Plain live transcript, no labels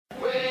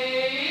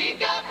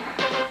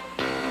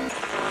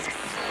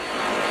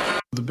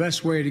the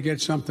best way to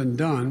get something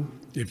done,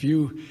 if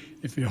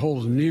it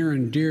holds near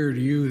and dear to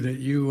you that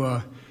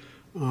you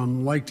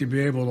like to be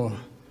able to,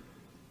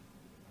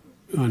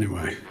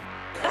 anyway.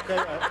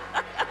 Okay,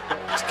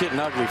 it's getting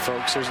ugly,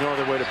 folks. There's no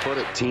other way to put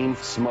it. Team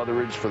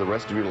smotherage for the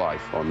rest of your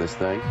life on this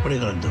thing. What are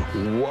you going to do?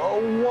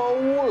 Whoa,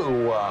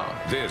 whoa, whoa.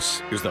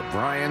 This is the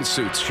Brian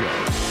Suits Show.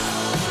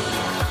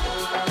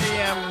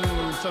 AM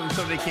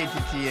 770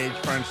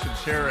 KTTH, Brian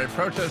Suits here. A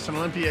protest in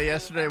Olympia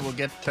yesterday. We'll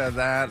get to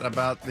that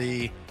about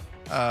the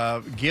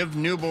give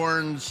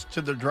newborns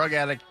to the drug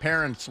addict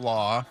parents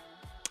law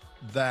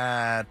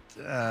that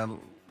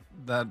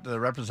the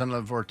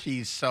Representative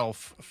Ortiz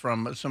Self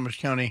from Snohomish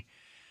County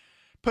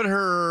put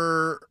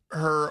her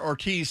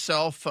Ortiz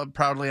Self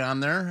proudly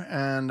on there,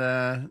 and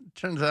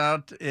turns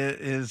out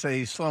it is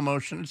a slow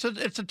motion.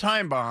 It's a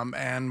time bomb,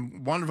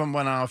 and one of them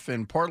went off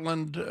in Port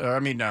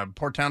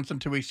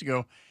Townsend 2 weeks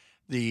ago.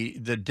 The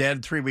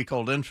dead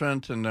 3-week-old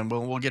infant, and then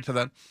we'll get to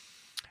that.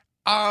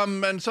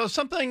 And so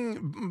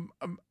something.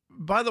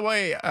 By the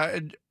way,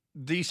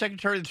 the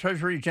Secretary of the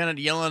Treasury, Janet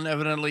Yellen,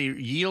 evidently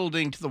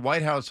yielding to the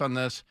White House on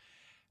this,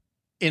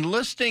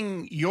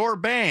 enlisting your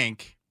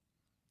bank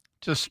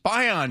to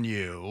spy on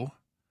you,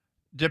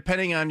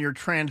 depending on your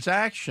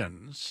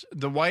transactions.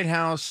 The White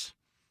House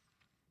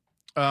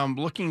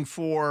looking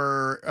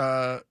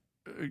for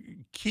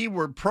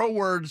pro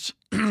words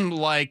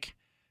like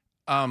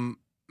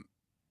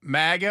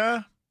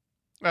MAGA.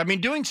 I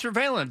mean, doing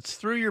surveillance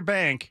through your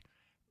bank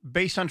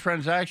based on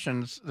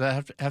transactions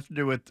that have to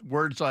do with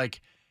words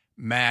like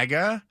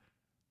MAGA,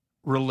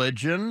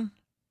 religion,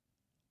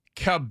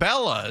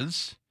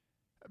 Cabela's,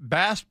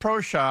 Bass Pro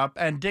Shop,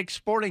 and Dick's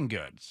Sporting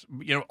Goods,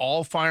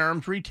 all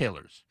firearms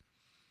retailers.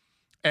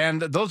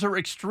 And those are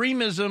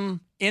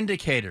extremism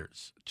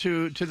indicators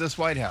to this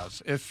White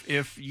House.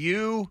 If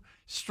you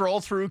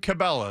stroll through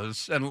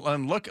Cabela's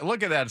and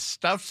look at that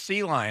stuffed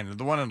sea lion,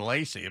 the one in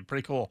Lacey, it's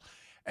pretty cool,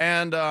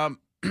 and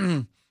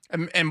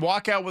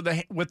walk out with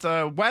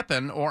a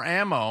weapon or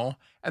ammo,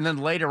 and then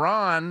later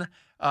on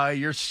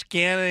you're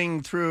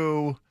scanning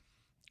through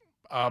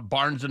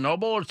Barnes &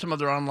 Noble or some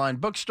other online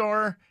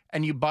bookstore,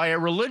 and you buy a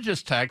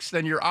religious text,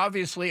 then you're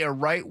obviously a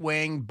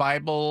right-wing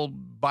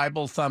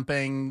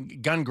Bible-thumping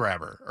gun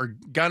grabber or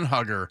gun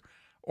hugger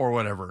or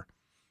whatever.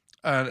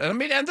 And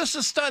this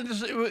is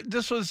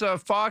this was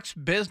Fox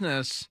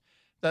Business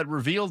that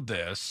revealed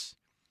this.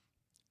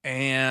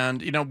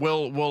 And,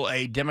 will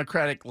a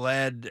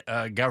Democratic-led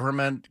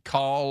government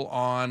call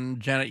on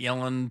Janet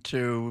Yellen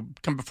to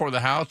come before the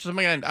House? I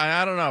mean,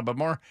 I don't know, but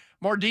more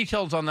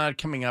details on that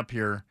coming up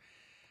here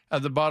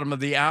at the bottom of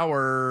the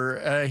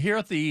hour. Here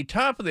at the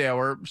top of the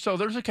hour, so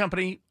there's a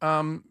company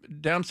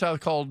down south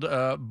called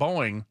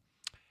Boeing,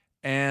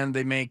 and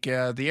they make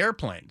the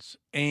airplanes.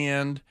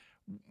 And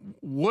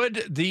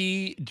would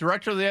the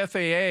director of the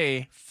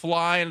FAA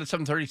fly in a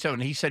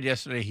 737? He said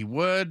yesterday he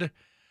would.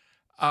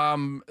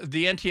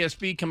 The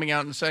NTSB coming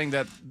out and saying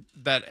that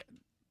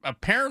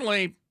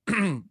apparently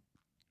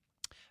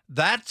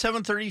that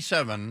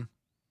 737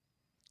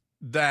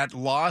 that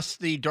lost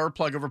the door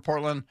plug over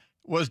Portland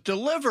was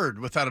delivered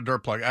without a door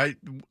plug.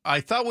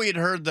 I thought we had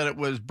heard that it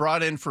was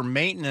brought in for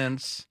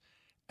maintenance,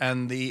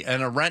 and a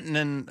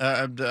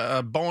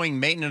Boeing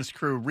maintenance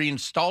crew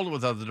reinstalled it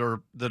without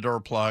the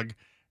door plug.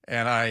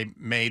 And I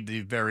made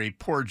the very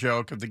poor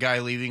joke of the guy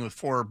leaving with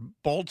 4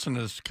 bolts in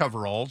his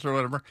coveralls or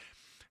whatever.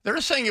 They're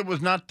saying it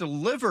was not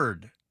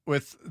delivered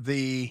with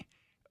the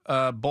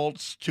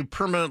bolts to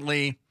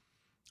permanently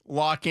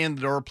lock in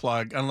the door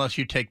plug unless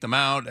you take them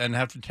out and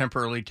have to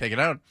temporarily take it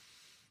out.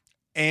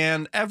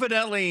 And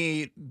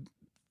evidently,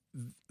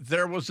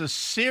 there was a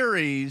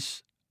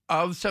series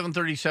of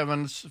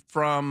 737s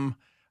from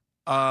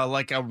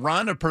like a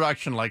run of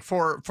production, like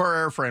four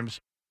airframes,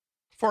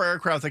 4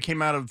 aircraft that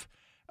came out of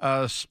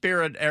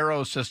Spirit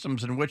Aero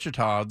Systems in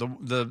Wichita,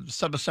 the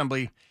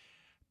subassembly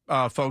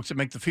folks that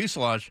make the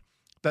fuselage.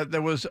 That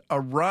there was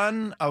a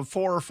run of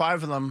 4 or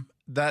 5 of them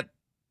that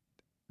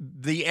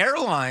the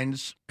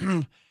airlines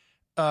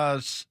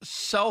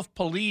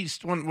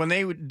self-policed when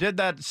they did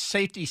that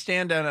safety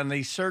stand-down and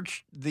they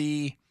searched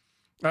they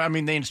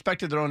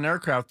inspected their own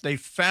aircraft. They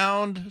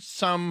found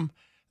some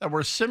that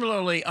were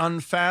similarly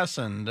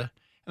unfastened, and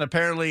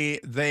apparently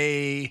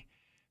they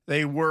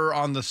were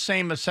on the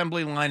same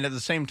assembly line at the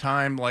same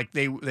time. Like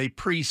they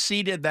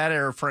preceded that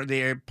airframe,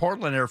 the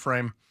Portland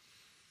airframe,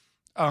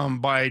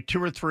 by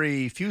 2 or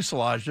 3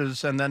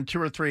 fuselages, and then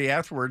 2 or 3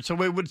 afterwards.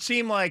 So it would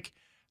seem like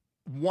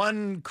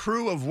one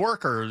crew of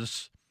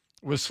workers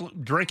was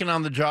drinking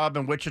on the job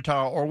in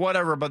Wichita or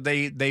whatever, but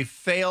they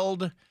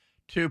failed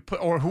to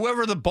put, or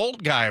whoever the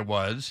bolt guy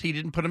was, he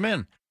didn't put him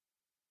in.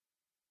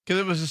 Because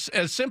it was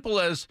as simple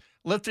as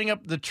lifting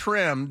up the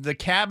trim, the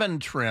cabin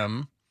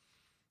trim,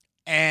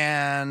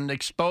 and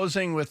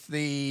exposing with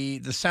the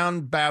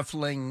sound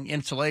baffling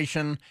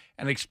insulation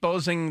and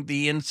exposing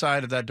the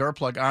inside of that door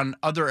plug on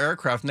other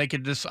aircraft, and they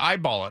could just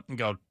eyeball it and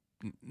go,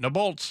 no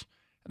bolts.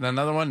 And then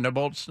another one, no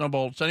bolts, no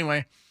bolts.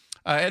 Anyway,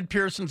 Ed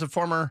Pearson's a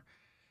former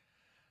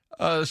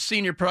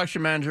Senior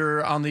production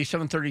manager on the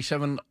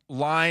 737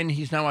 line.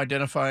 He's now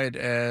identified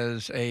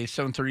as a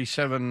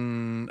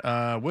 737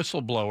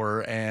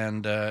 whistleblower,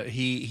 and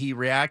he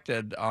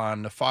reacted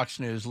on Fox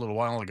News a little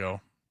while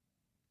ago.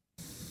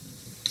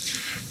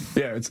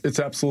 Yeah, it's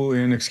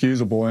absolutely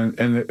inexcusable.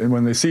 And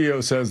when the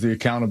CEO says the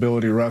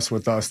accountability rests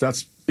with us,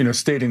 that's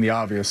stating the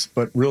obvious.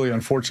 But really,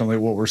 unfortunately,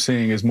 what we're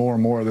seeing is more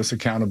and more of this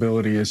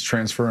accountability is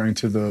transferring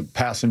to the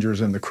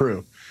passengers and the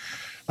crew.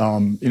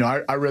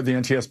 I read the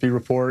NTSB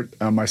report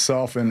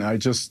myself, and I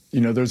just,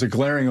 there's a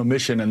glaring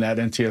omission in that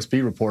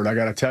NTSB report, I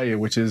got to tell you,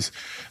 which is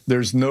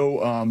they're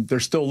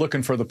still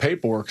looking for the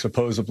paperwork,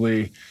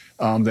 supposedly,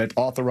 that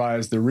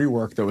authorized the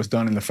rework that was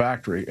done in the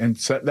factory. And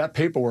so that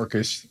paperwork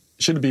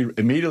should be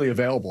immediately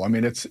available. I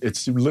mean,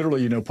 it's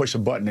literally, push a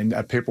button and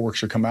that paperwork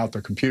should come out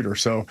the computer.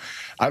 So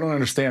I don't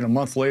understand a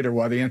month later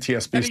why the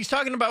NTSB... And he's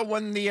talking about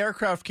when the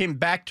aircraft came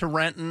back to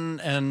Renton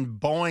and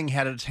Boeing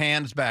had its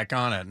hands back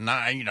on it. And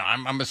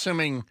I'm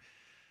assuming,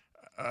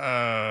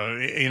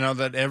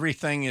 that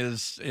everything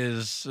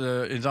is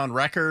on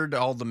record,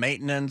 all the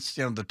maintenance,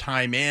 the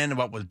time in,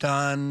 what was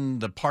done,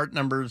 the part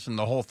numbers and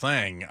the whole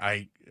thing.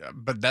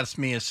 But that's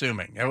me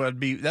assuming.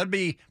 That'd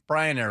be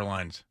Brian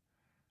Airlines.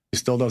 He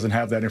still doesn't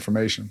have that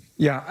information.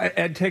 Yeah,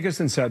 Ed, take us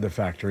inside the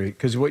factory,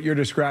 because what you're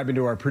describing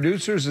to our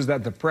producers is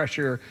that the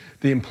pressure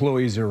the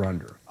employees are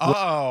under.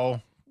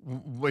 Oh,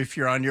 if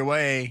you're on your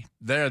way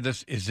there,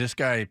 is this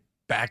guy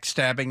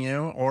backstabbing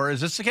you, or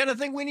is this the kind of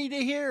thing we need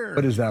to hear?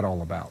 What is that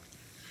all about?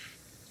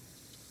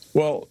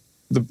 Well,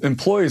 the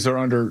employees are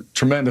under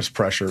tremendous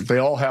pressure. They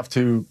all have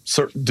to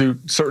do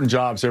certain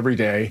jobs every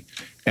day,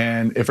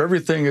 and if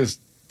everything is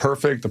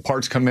perfect, the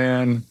parts come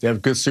in, they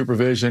have good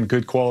supervision,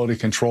 good quality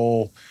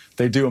control,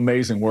 they do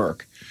amazing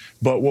work.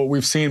 But what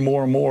we've seen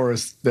more and more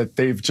is that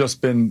they've just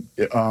been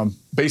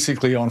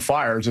basically on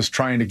fire, just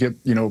trying to get,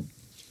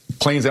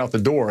 planes out the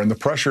door. And the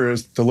pressure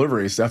is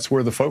deliveries. That's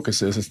where the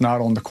focus is. It's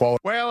not on the quality.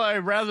 Well, I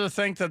rather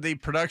think that the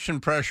production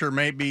pressure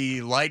may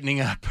be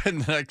lightening up in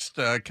the next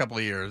couple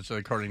of years,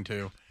 according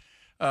to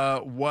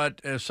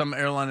what some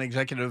airline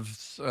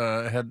executives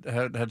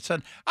had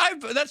said.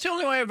 That's the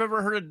only way I've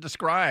ever heard it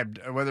described,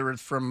 whether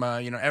it's from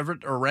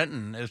Everett or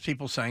Renton, is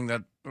people saying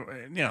that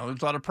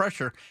there's a lot of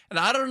pressure. And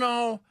I don't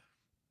know,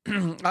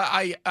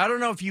 I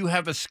don't know if you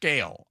have a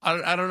scale.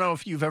 I don't know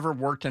if you've ever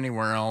worked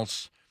anywhere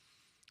else,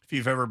 if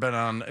you've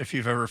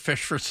ever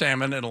fished for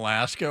salmon in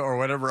Alaska or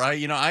whatever.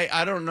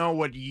 I don't know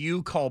what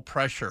you call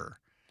pressure.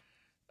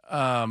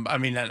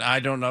 I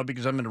don't know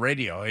because I'm in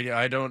radio.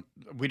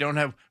 We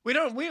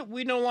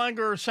no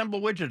longer assemble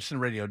widgets in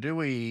radio, do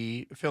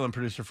we, Phil and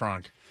producer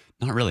Frank?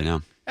 Not really,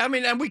 no.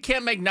 And we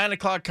can't make 9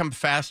 o'clock come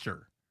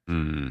faster.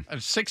 Mm-hmm.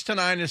 6 to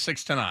 9 is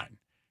 6 to 9.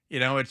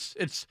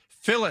 It's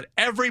fill it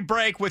every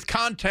break with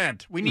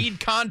content. We need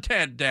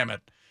content, damn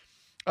it.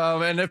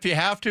 And if you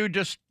have to,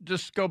 just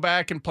go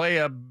back and play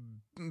a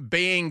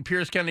baying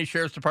Pierce County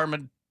Sheriff's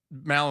Department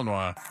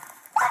Malinois.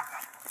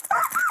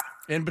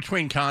 In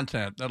between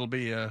content, that'll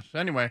be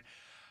anyway.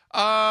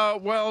 I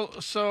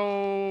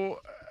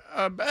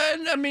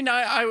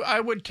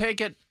would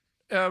take it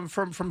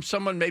from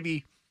someone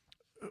maybe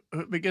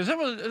because there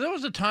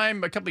was a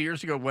time a couple of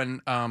years ago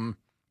when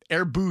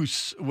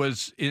Airbus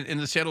was in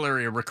the Seattle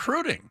area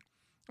recruiting,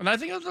 and I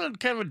think it was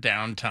kind of a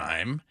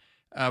downtime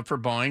for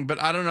Boeing.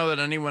 But I don't know that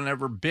anyone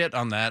ever bit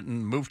on that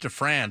and moved to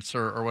France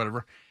or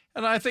whatever.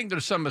 And I think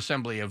there's some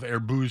assembly of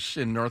Airbus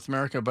in North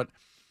America, but.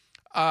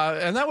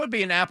 And that would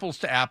be an apples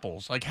to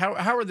apples. Like, how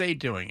are they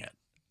doing it?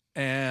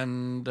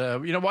 And,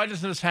 why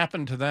doesn't this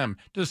happen to them?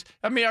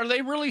 Are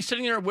they really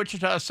sitting there at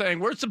Wichita saying,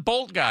 where's the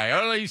Bolt guy?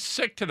 Oh, he's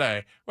sick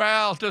today.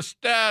 Well, just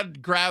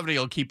gravity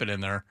will keep it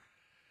in there.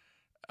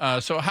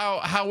 So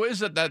how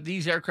is it that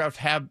these aircraft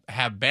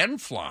have been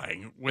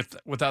flying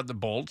without the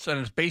bolts?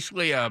 And it's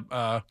basically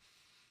a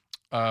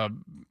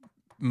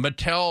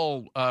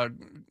Mattel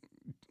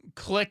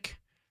click,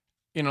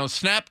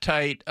 snap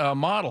tight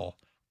model.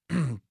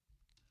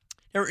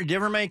 Did you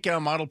ever make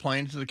model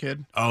planes as a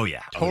kid? Oh,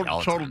 yeah.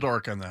 Total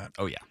dork on that.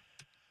 Oh, yeah.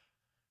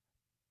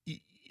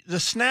 The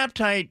snap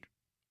tight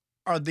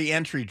are the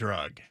entry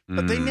drug,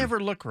 but they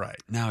never look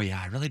right. No,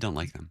 yeah, I really don't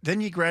like them.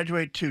 Then you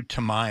graduate to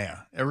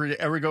Tamiya.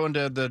 Ever go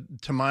into the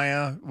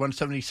Tamiya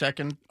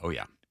 172nd? Oh,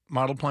 yeah.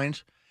 Model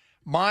planes?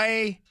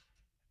 My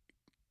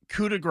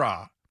coup de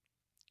grace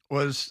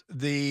was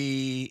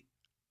it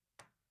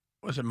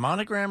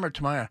Monogram or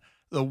Tamiya?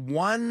 The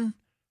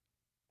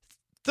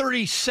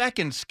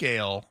 1/32nd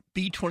scale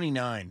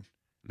B-29.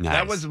 Nice.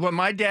 That was what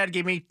my dad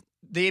gave me.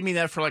 They gave me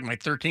that for like my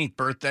 13th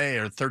birthday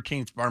or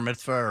 13th bar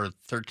mitzvah or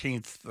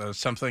 13th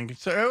something.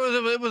 So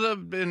it was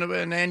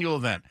an annual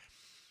event.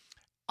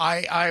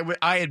 I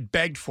had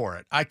begged for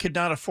it. I could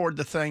not afford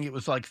the thing. It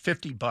was like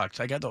 $50.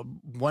 I got the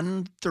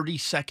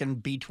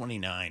 1/32nd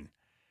B-29,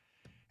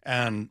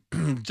 and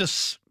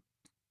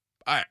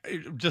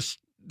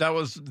that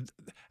was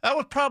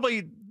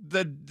probably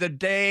the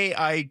day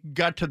I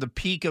got to the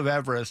peak of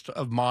Everest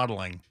of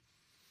modeling.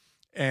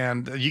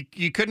 And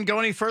you couldn't go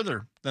any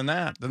further than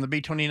the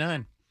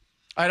B-29.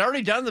 I'd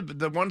already done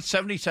the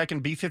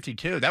 172nd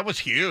B-52. That was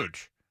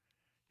huge.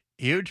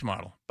 Huge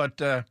model. But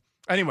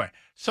anyway,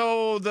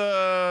 so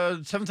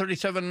the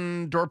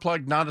 737 door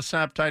plug, not a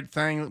snap type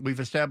thing. We've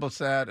established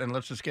that, and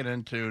let's just get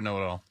into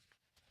Know-It-All.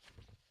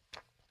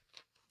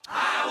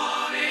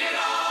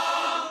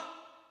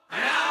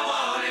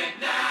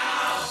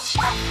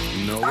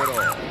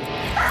 Know-It-All.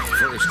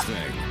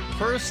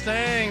 First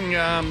thing,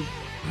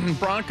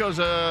 Bronco's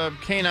a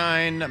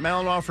canine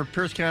Malinois for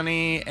Pierce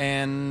County,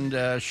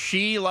 and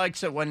she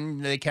likes it when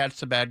they catch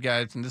the bad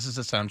guys, and this is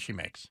the sound she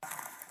makes.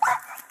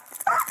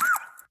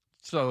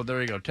 So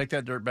there you go. Take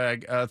that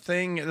dirtbag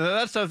thing.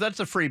 That's a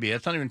freebie.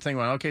 That's not even thing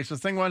one. Okay, so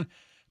thing one.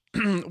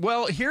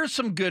 Well, here's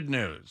some good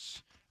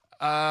news.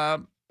 Maybe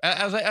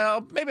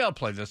I'll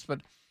play this,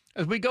 but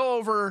as we go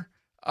over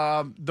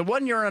the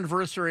 1 year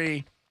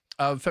anniversary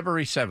of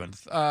February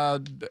 7th,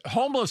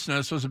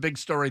 homelessness was a big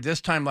story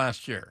this time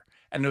last year,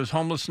 and it was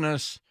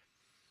homelessness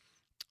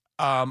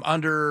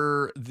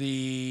under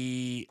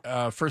the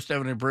First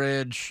Avenue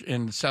Bridge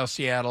in South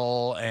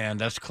Seattle, and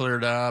that's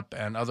cleared up,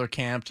 and other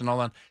camps and all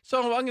that.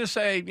 So I'm going to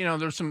say,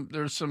 there's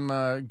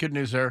some good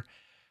news there.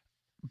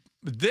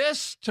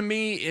 This, to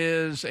me,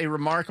 is a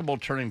remarkable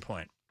turning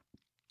point.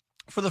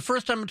 For the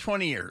first time in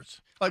 20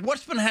 years, like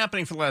what's been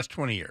happening for the last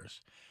 20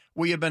 years?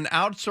 We have been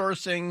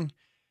outsourcing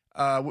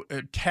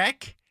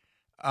tech.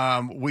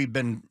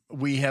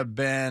 We have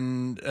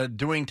been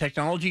doing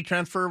technology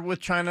transfer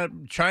with China.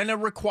 China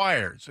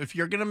requires, if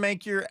you're going to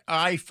make your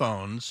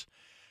iPhones,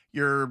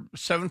 your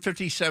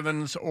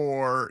 757s,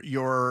 or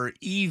your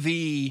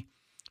EV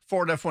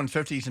Ford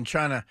F-150s in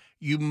China,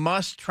 you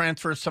must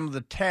transfer some of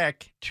the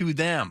tech to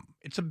them.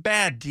 It's a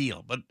bad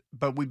deal,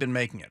 but we've been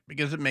making it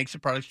because it makes the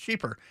products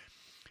cheaper.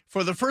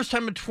 For the first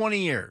time in 20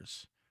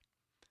 years,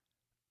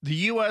 the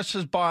U.S.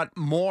 has bought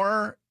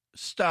more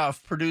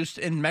stuff produced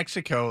in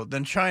Mexico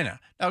than China.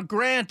 Now,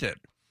 granted,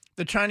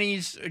 the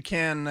Chinese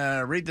can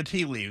read the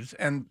tea leaves,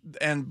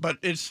 but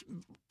it's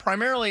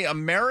primarily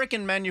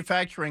American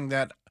manufacturing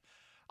that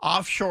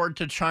offshored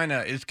to China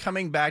is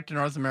coming back to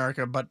North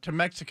America, but to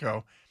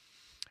Mexico.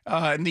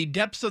 In the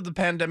depths of the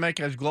pandemic,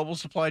 as global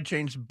supply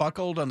chains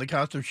buckled on the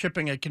cost of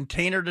shipping a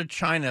container to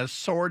China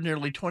soared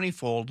nearly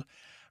 20-fold,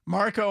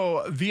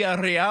 Marco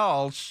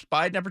Villarreal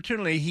spied an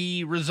opportunity.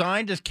 He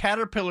resigned as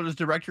Caterpillar's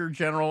Director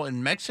General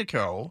in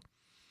Mexico,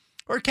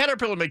 where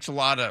Caterpillar makes a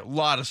lot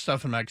of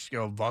stuff in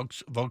Mexico.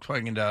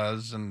 Volkswagen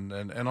does, and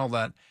all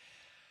that.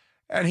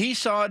 And he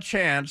saw a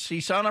chance.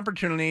 He saw an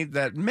opportunity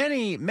that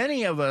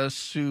many of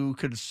us who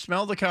could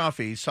smell the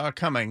coffee saw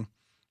coming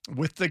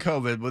with the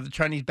COVID, with the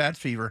Chinese bat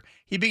fever.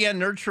 He began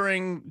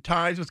nurturing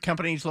ties with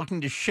companies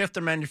looking to shift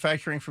their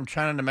manufacturing from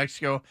China to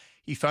Mexico.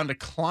 He found a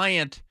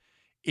client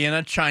in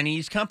a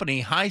Chinese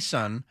company,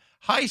 Hisun.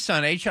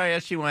 Hisun,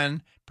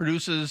 H-I-S-U-N,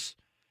 produces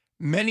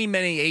many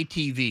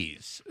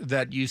ATVs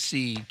that you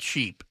see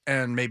cheap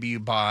and maybe you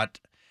bought.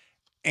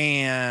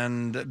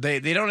 And they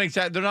don't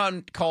they're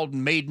not called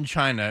made in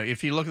China.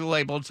 If you look at the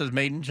label, it says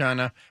made in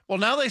China. Well,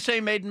 now they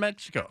say made in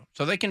Mexico.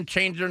 So they can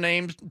change their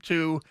names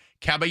to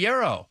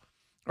Caballero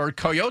or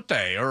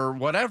Coyote or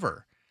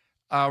whatever.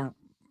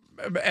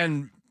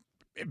 And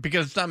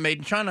because it's not made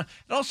in China.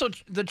 And also,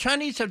 the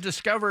Chinese have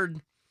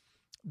discovered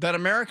that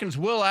Americans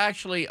will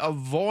actually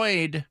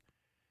avoid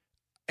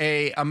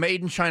a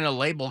made in China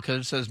label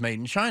because it says made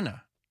in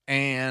China,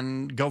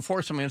 and go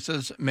for something that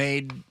says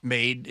made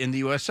in the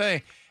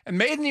USA. And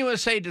made in the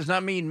USA does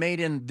not mean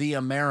made in the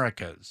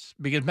Americas,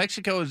 because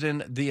Mexico is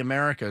in the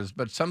Americas,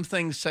 but some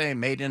things say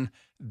made in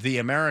the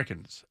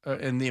Americans,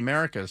 in the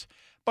Americas.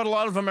 But a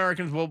lot of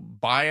Americans will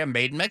buy a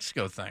made in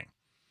Mexico thing.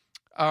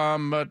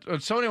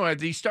 So anyway,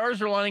 the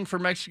stars are aligning for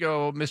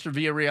Mexico, Mr.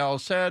 Villarreal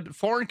said.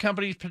 Foreign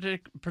companies,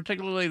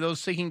 particularly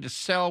those seeking to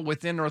sell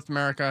within North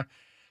America,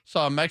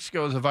 saw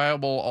Mexico as a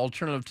viable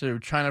alternative to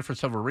China for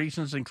several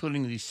reasons,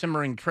 including the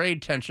simmering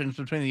trade tensions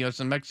between the U.S.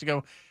 and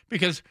Mexico.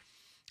 Because,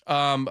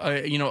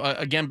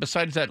 again,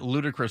 besides that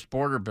ludicrous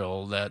border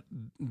bill that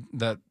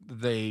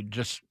they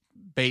just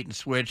bait and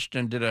switched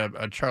and did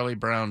a Charlie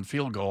Brown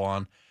field goal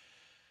on,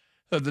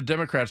 the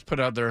Democrats put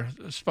out there,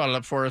 spotted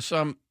up for us.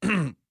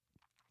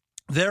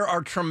 There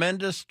are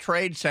tremendous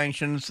trade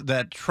sanctions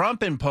that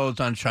Trump imposed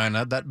on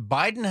China that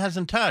Biden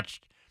hasn't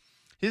touched.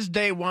 His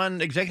day one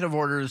executive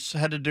orders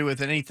had to do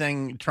with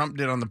anything Trump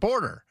did on the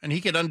border, and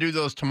he could undo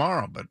those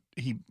tomorrow, but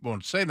he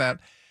won't say that.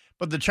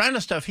 But the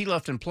China stuff he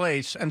left in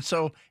place, and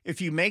so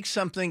if you make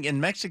something in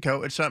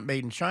Mexico, it's not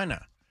made in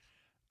China.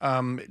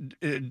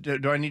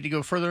 Do I need to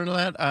go further into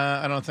that?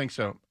 I don't think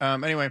so.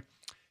 Anyway,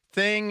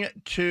 thing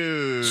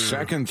two.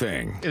 Second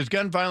thing. Is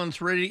gun violence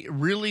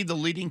really the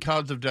leading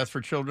cause of death for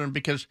children?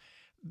 Because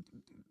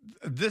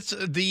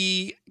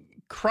the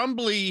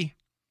Crumbly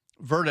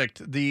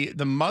verdict, the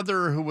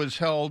mother who was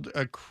held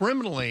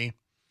criminally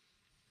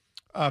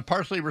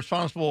partially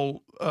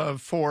responsible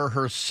for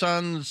her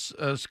son's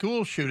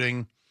school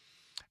shooting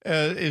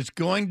is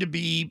going to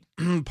be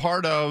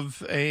part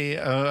of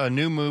a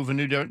new move, a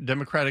new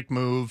democratic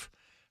move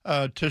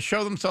to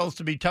show themselves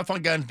to be tough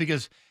on guns,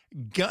 because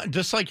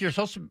just like you're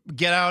supposed to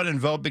get out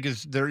and vote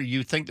because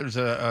you think there's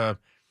a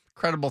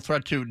credible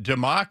threat to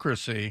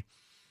democracy,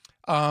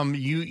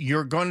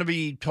 You're going to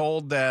be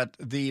told that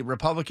the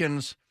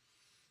Republicans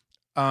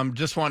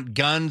just want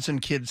guns in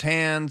kids'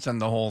 hands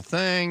and the whole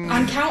thing.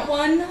 On count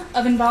 1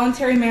 of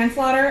involuntary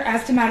manslaughter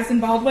as to Madison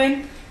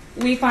Baldwin,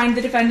 we find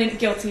the defendant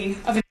guilty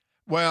of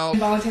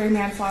involuntary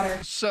manslaughter.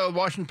 So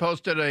Washington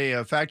Post did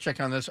a fact check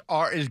on this.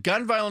 Is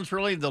gun violence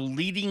really the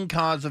leading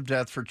cause of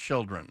death for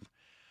children?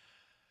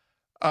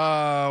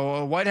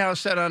 White House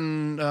said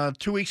on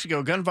 2 weeks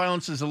ago, gun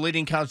violence is the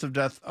leading cause of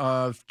death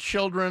of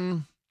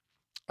children.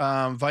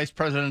 Vice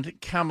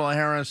President Kamala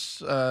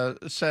Harris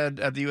said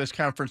at the U.S.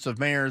 Conference of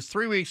Mayors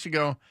 3 weeks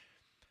ago,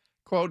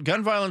 quote,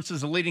 gun violence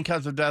is the leading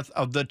cause of death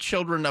of the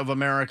children of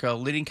America.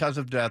 Leading cause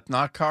of death,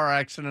 not car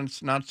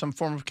accidents, not some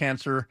form of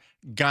cancer,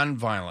 gun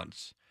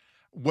violence.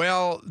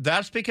 Well,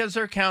 that's because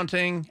they're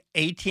counting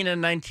 18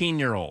 and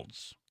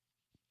 19-year-olds,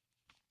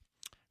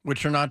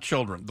 which are not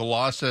children. The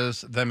law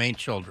says them ain't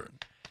children.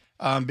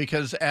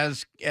 Because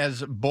as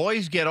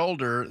boys get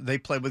older, they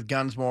play with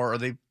guns more, or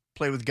they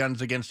play with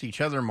guns against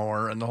each other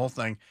more, and the whole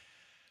thing.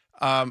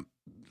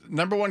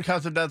 Number one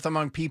cause of death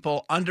among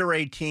people under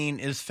 18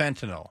 is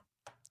fentanyl.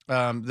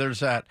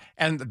 There's that.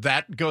 And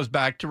that goes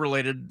back to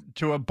related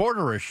to a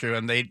border issue,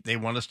 and they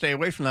want to stay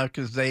away from that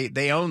because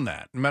they own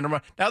that. No matter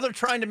what. Now they're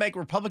trying to make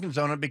Republicans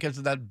own it because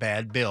of that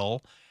bad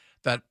bill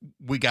that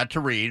we got to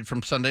read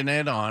from Sunday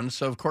night on.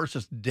 So, of course,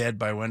 it's dead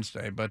by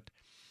Wednesday. But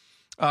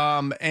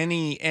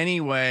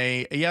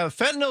anyway, yeah,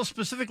 fentanyl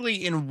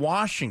specifically in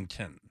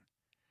Washington.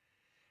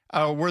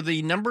 We're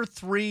the number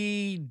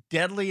 3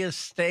 deadliest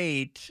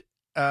state,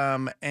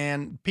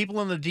 and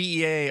people in the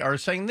DEA are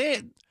saying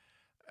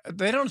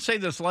they don't say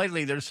this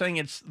lightly. They're saying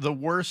it's the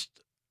worst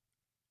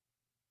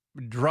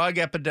drug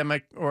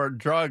epidemic or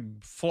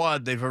drug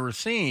flood they've ever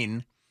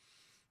seen,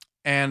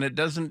 and it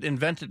doesn't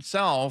invent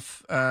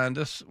itself.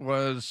 This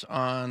was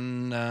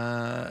on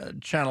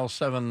Channel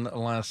 7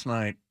 last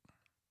night.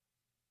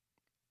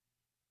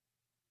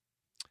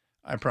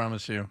 I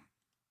promise you.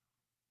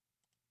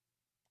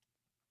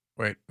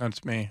 Wait,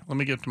 that's me. Let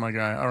me get to my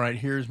guy. All right,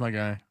 here's my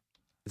guy.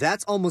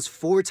 That's almost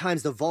 4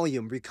 times the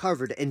volume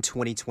recovered in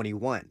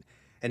 2021,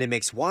 and it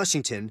makes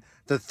Washington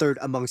the 3rd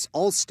amongst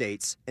all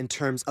states in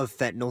terms of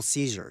fentanyl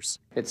seizures.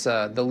 It's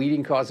the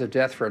leading cause of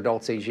death for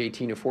adults age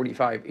 18 to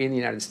 45 in the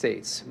United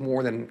States,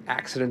 more than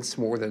accidents,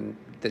 more than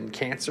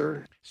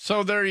cancer.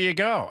 So there you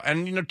go.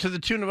 And, to the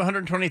tune of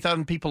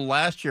 120,000 people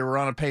last year, we're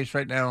on a pace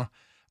right now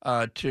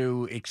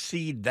to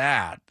exceed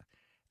that.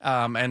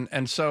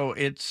 And so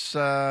it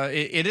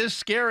is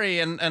scary,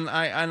 and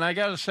I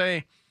gotta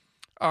say,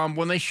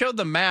 when they showed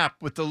the map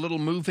with the little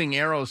moving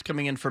arrows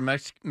coming in from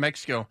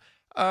Mexico,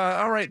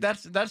 all right,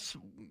 that's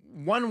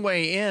one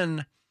way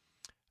in,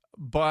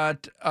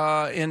 but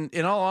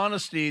in all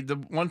honesty, the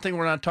one thing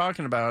we're not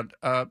talking about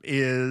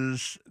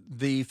is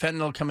the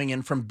fentanyl coming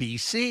in from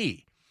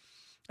BC,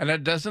 and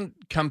it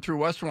doesn't come through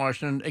Western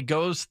Washington; it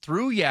goes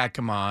through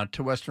Yakima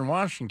to Western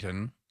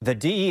Washington. The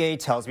DEA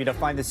tells me to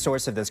find the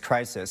source of this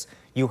crisis,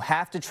 you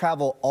have to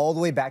travel all the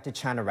way back to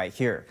China right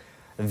here.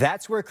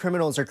 That's where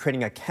criminals are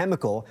creating a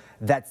chemical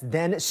that's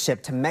then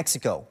shipped to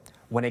Mexico.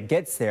 When it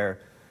gets there,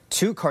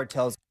 2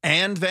 cartels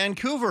and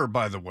Vancouver,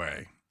 by the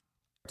way,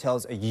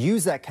 cartels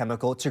use that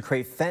chemical to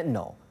create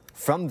fentanyl.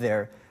 From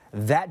there,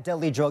 that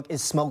deadly drug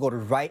is smuggled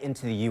right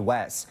into the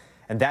U.S.,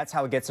 and that's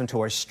how it gets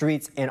into our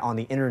streets and on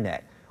the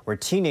internet, where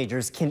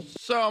teenagers can...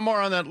 So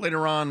more on that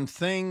later on.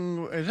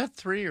 Thing, is that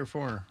 3 or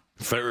 4?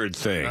 Third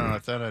thing. I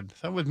thought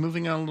I was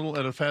moving on a little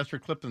at a faster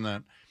clip than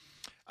that.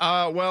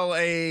 Well,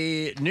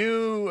 a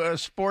new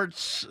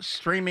sports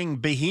streaming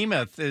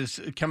behemoth is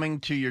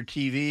coming to your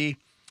TV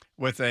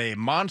with a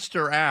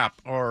monster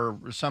app or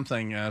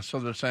something. So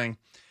they're saying.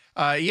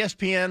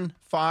 ESPN,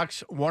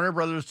 Fox, Warner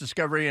Brothers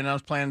Discovery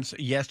announced plans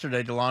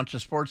yesterday to launch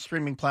a sports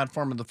streaming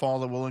platform in the fall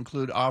that will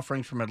include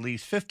offerings from at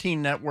least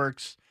 15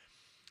 networks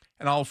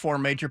and all 4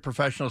 major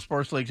professional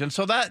sports leagues. And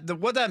so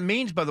what that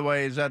means, by the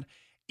way, is that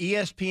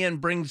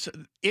ESPN brings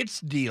its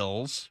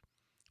deals,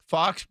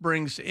 Fox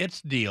brings its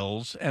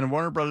deals, and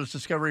Warner Brothers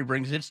Discovery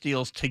brings its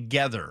deals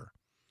together.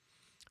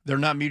 They're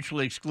not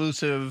mutually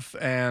exclusive,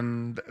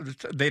 and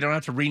they don't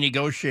have to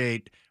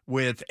renegotiate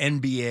with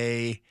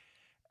NBA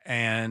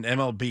and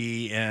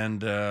MLB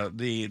and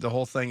the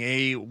whole thing.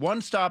 A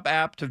one-stop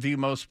app to view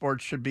most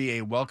sports should be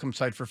a welcome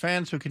sight for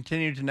fans who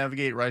continue to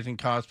navigate rising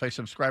costs by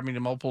subscribing to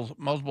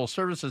multiple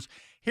services.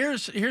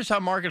 Here's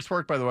how markets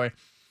work, by the way.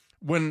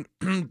 When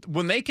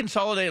they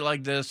consolidate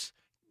like this,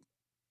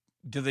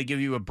 do they give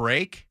you a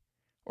break,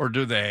 or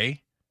do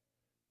they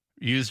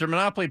use their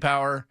monopoly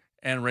power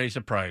and raise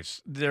the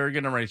price? They're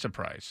going to raise the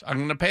price. I'm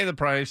going to pay the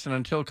price, and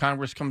until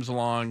Congress comes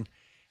along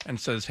and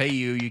says, "Hey,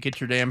 you get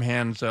your damn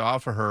hands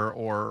off of her,"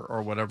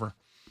 or whatever,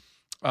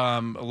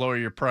 lower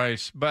your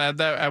price.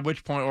 But at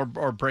which point,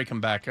 or break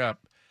them back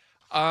up.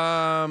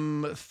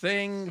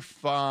 Thing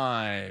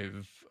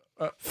 5.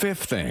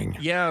 Fifth thing.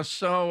 Yeah.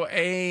 So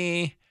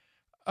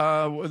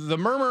the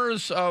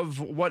murmurs of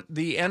what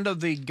the end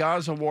of the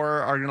Gaza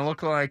war are going to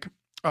look like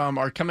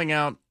are coming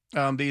out.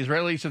 The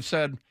Israelis have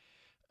said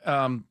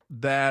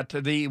that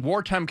the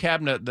wartime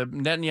cabinet, the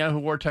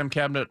Netanyahu wartime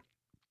cabinet,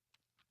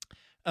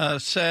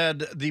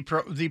 said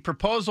the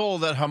proposal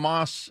that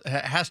Hamas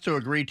has to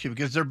agree to,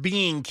 because they're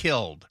being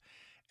killed.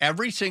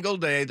 Every single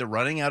day, they're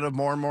running out of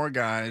more and more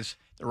guys.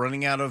 They're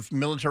running out of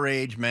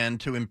military-age men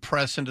to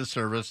impress into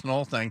service and the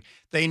whole thing.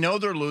 They know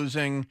they're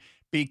losing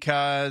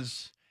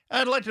because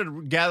I'd like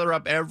to gather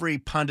up every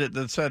pundit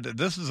that said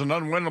this is an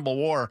unwinnable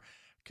war,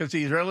 because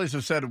the Israelis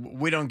have said,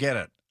 we don't get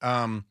it.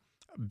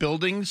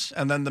 Buildings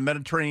and then the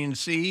Mediterranean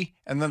Sea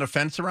and then a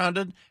fence around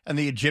it, and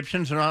the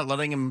Egyptians are not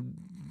letting them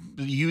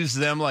use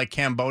them like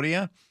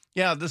Cambodia.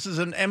 Yeah, this is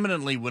an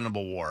eminently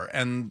winnable war,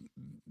 and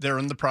they're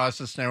in the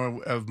process now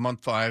of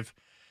month 5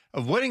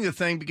 of winning the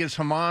thing because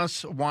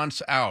Hamas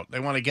wants out. They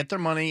want to get their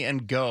money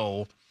and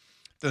go.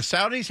 The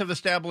Saudis have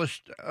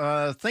established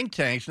think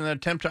tanks in an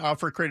attempt to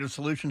offer creative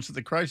solutions to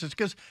the crisis,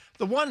 because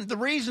the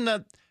reason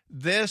that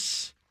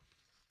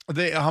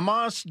the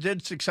Hamas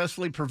did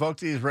successfully provoke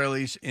the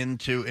Israelis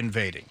into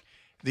invading.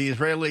 The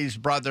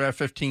Israelis brought their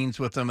F-15s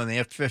with them, and the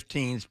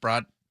F-15s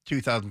brought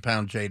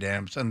 2,000-pound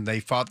JDAMs, and they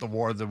fought the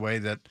war the way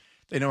that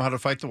they know how to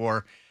fight the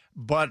war.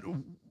 But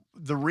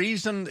the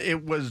reason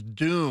it was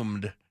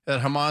doomed,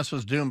 that Hamas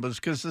was doomed, was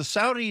because the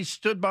Saudis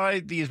stood by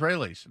the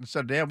Israelis and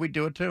said, yeah, we'd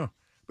do it too.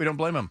 We don't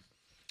blame them.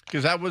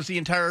 Because that was the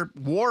entire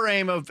war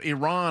aim of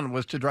Iran,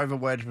 was to drive a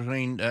wedge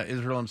between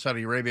Israel and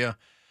Saudi Arabia.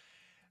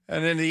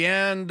 And in the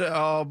end,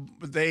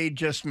 they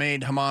just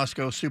made Hamas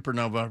go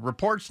supernova.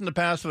 Reports in the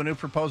past of a new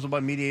proposal by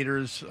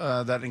mediators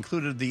that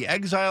included the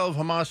exile of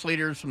Hamas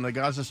leaders from the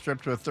Gaza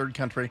Strip to a third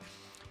country.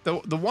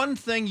 The one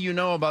thing you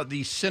know about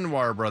these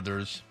Sinwar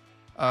brothers,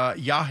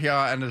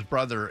 Yahya and his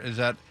brother, is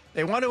that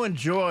they want to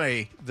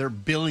enjoy their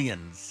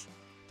billions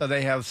that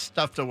they have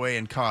stuffed away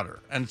in Qatar.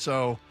 And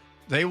so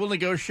they will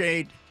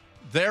negotiate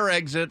their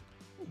exit.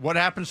 What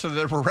happens to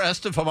the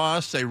rest of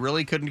Hamas, they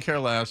really couldn't care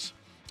less.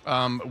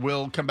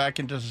 We'll come back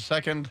in just a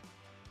second.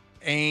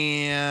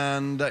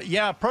 And,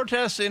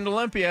 protests in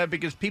Olympia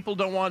because people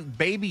don't want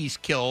babies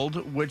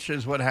killed, which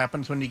is what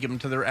happens when you give them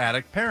to their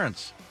addict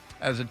parents,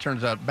 as it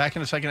turns out. Back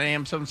in a second,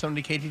 AM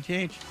 770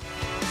 KTTH.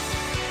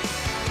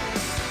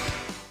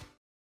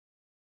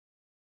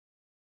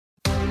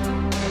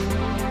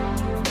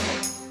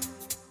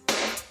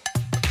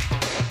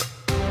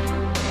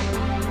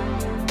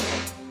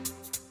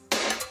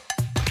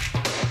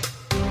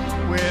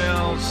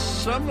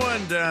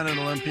 Someone down in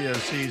Olympia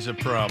sees a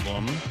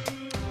problem,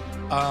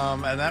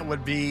 and that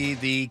would be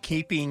the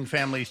Keeping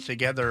Families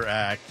Together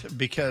Act,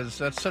 because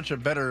that's such a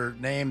better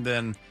name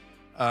than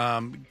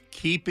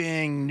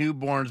keeping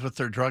newborns with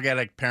their drug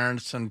addict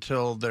parents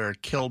until they're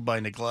killed by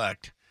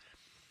neglect.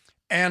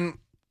 And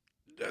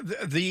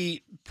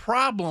the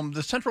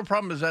central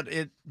problem is that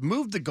it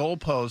moved the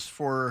goalposts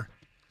for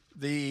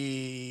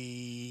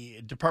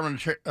the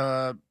Department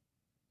of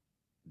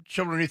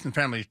Children, Youth, and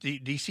Families,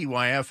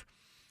 DCYF,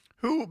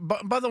 who,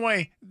 by the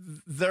way,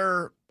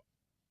 their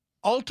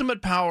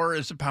ultimate power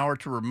is the power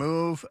to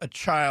remove a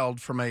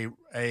child from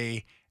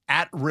a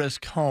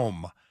at-risk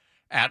home.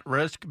 At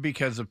risk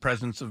because of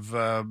presence of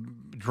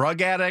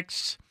drug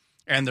addicts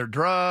and their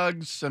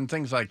drugs and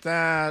things like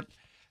that.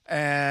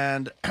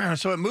 And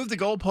so it moved the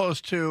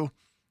goalpost to,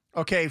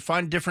 okay,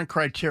 find different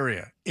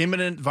criteria.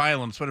 Imminent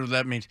violence, whatever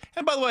that means.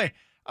 And by the way,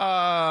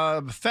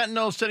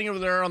 fentanyl sitting over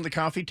there on the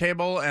coffee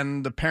table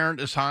and the parent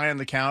is high on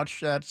the couch,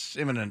 that's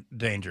imminent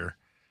danger.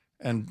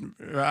 And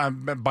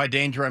by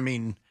danger, I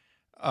mean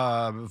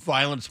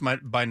violence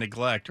by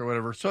neglect or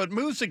whatever. So it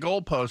moves the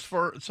goalpost.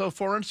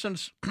 For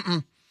instance,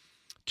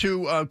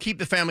 to keep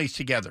the families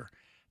together.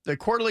 The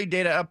quarterly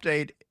data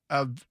update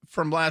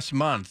from last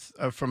month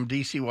from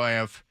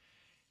DCYF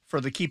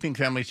for the Keeping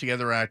Families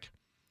Together Act,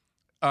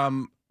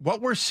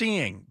 what we're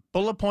seeing,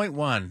 bullet point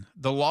 1,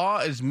 the law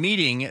is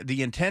meeting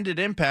the intended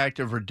impact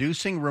of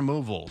reducing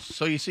removals.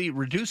 So you see,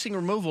 reducing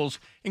removals,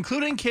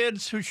 including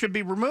kids who should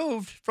be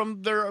removed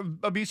from their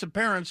abusive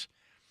parents,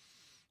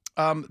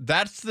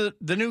 that's the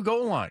new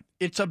goal line.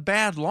 It's a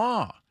bad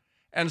law.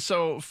 And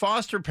so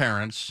foster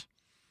parents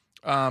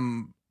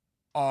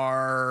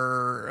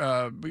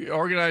are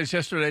organized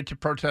yesterday to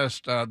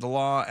protest the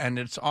law, and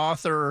its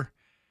author,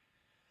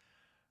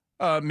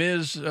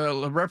 Ms.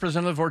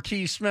 Representative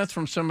Ortiz-Smith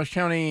from Sonoma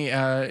County,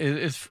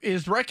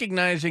 is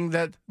recognizing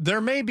that there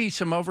may be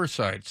some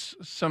oversights,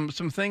 some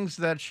things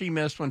that she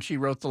missed when she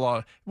wrote the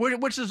law,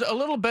 which is a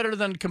little better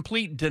than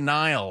complete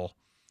denial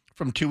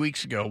from 2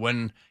 weeks ago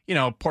when,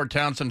 Port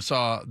Townsend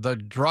saw the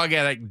drug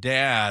addict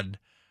dad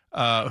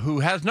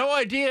who has no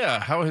idea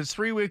how his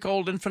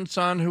 3-week-old infant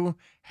son, who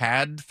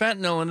had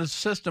fentanyl in his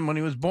system when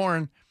he was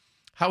born,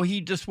 how he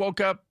just woke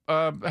up,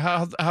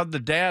 how the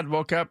dad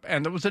woke up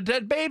and there was a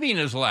dead baby in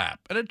his lap.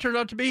 And it turned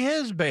out to be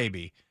his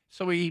baby.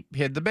 So he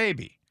hid the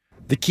baby.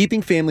 The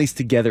Keeping Families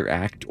Together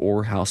Act,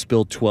 or House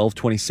Bill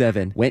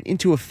 1227, went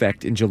into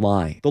effect in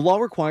July. The law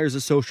requires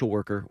a social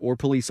worker or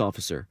police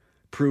officer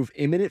prove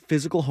imminent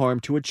physical harm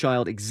to a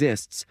child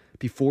exists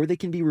before they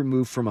can be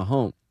removed from a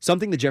home,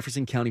 something the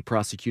Jefferson County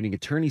prosecuting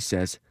attorney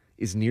says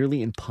is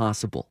nearly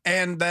impossible.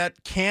 And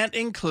that can't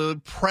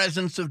include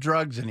presence of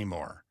drugs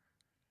anymore.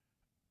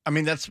 I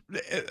mean,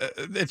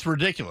 it's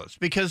ridiculous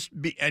because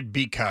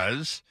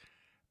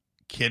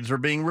kids are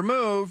being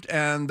removed,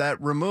 and that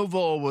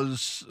removal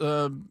was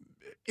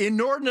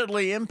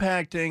inordinately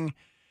impacting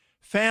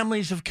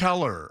families of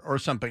color or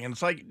something. And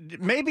it's like,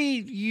 maybe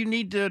you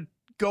need to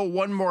go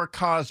one more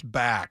cause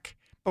back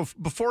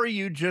before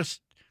you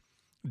just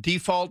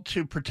default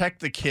to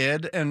protect the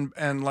kid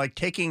and like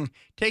taking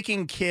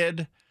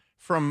kid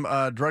from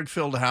a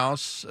drug-filled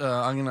house.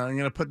 I'm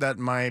gonna put that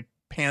in my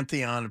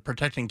pantheon of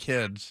protecting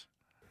kids.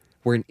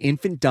 Where an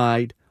infant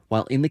died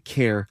while in the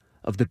care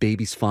of the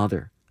baby's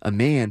father, a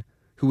man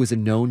who was a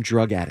known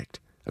drug addict,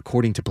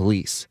 according to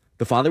police.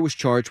 The father was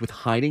charged with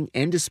hiding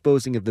and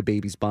disposing of the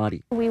baby's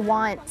body. We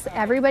want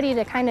everybody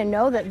to kind of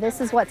know that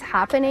this is what's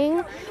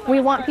happening. We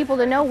want people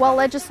to know, well,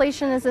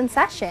 legislation is in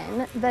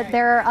session, that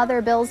there are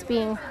other bills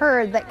being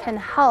heard that can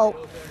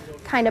help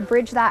kind of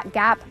bridge that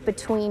gap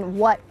between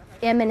what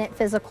imminent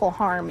physical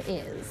harm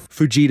is.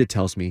 Fujita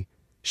tells me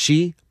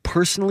she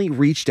personally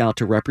reached out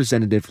to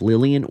Representative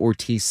Lillian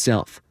Ortiz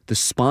Self, the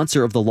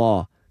sponsor of the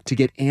law, to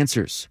get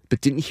answers,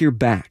 but didn't hear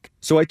back.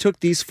 So I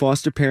took these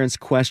foster parents'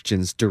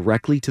 questions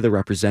directly to the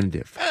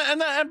representative.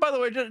 And by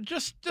the way,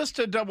 just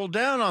to double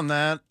down on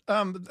that,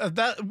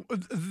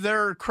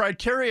 their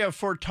criteria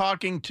for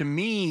talking to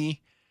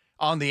me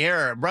on the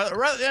air, and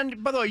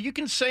by the way, you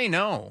can say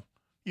no.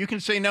 You can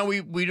say no.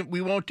 We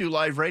won't do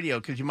live radio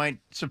because you might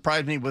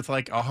surprise me with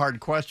like a hard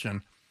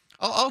question.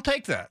 I'll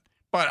take that,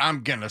 but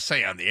I'm gonna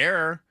say on the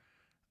air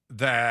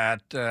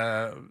that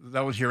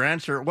that was your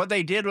answer. What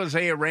they did was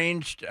they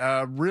arranged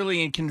a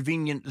really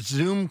inconvenient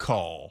Zoom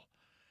call,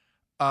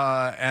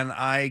 and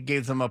I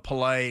gave them a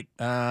polite,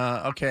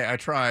 okay, I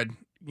tried.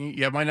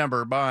 You have my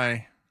number,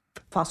 bye.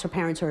 Foster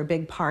parents are a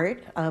big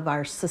part of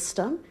our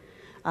system,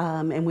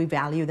 and we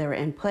value their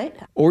input.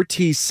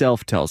 Ortiz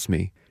Self tells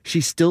me she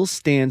still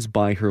stands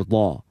by her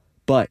law,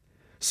 but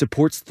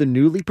supports the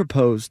newly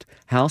proposed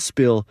House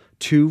Bill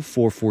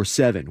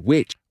 2447,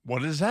 which...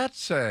 What does that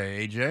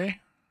say, AJ?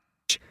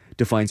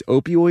 Defines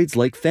opioids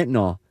like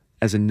fentanyl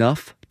as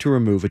enough to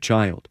remove a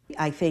child.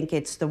 I think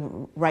it's the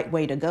right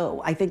way to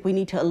go. I think we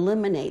need to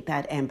eliminate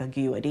that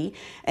ambiguity.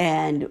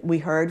 And we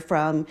heard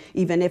from,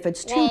 even if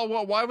it's two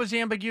well, why was the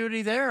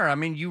ambiguity there? I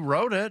mean, you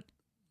wrote it.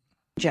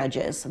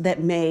 Judges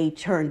that may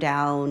turn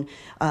down,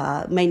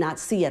 may not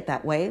see it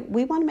that way.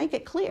 We want to make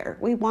it clear.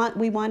 We want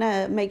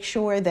to make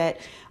sure that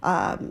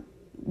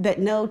that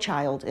no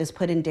child is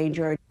put in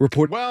danger.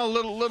 Well, a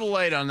little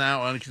late on that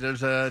one because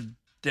there's a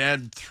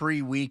dead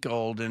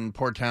 3-week-old in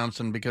Port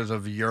Townsend because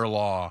of your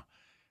law,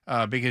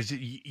 because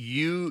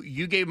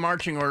you gave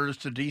marching orders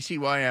to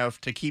DCYF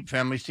to keep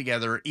families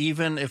together,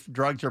 even if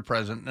drugs are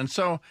present. And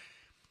so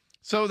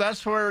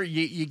that's where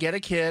you get a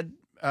kid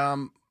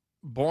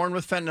born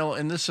with fentanyl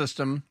in the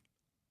system.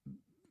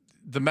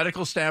 The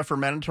medical staff are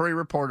mandatory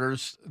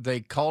reporters.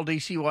 They call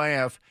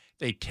DCYF.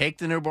 They take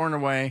the newborn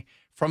away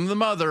from the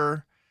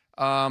mother.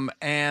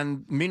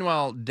 And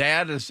meanwhile,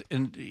 dad is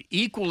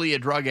equally a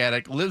drug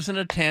addict, lives in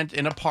a tent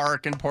in a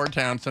park in Port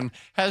Townsend,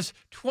 has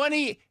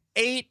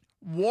 28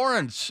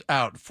 warrants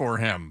out for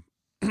him.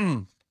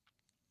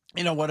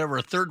 Whatever,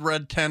 a third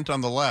red tent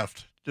on the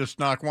left, just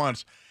knock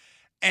once.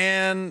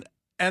 And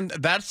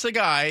that's the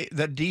guy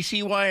that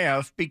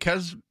DCYF,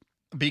 because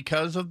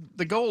of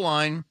the goal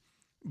line,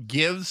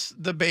 gives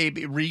the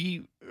baby,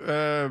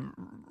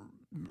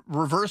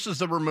 reverses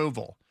the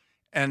removal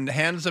and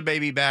hands the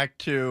baby back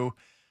to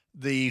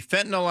the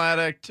fentanyl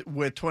addict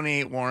with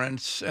 28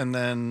 warrants, and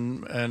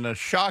then in a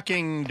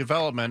shocking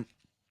development,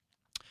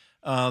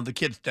 the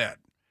kid's dead.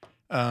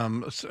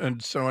 And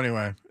so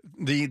anyway,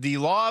 the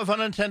law of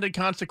unintended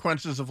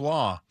consequences of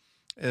law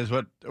is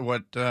what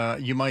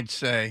you might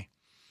say.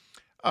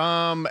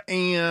 And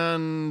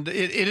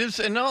it is,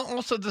 and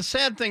also the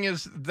sad thing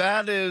is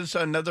that is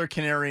another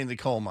canary in the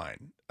coal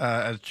mine.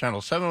 As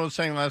Channel 7 was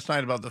saying last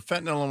night about the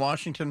fentanyl in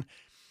Washington,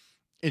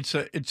 it's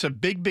a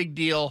big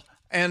deal.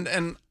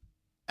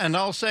 And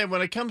I'll say,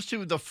 when it comes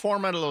to the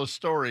format of those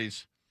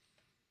stories,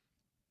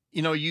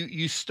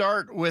 you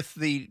start with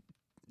the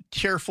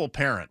tearful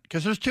parent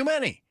because there's too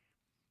many.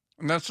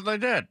 And that's what they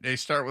did. They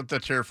start with the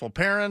tearful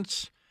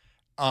parents.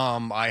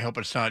 I hope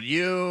it's not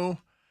you.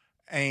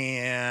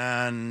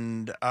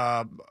 And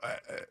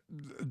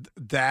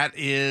that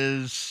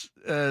is,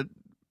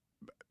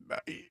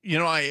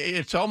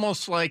 it's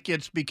almost like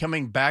it's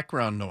becoming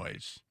background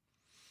noise.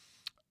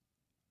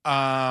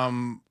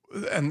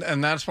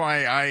 And that's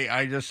why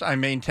I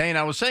maintain.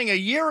 I was saying a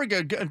year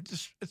ago,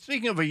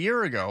 speaking of a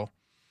year ago,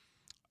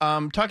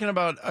 talking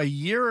about a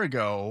year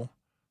ago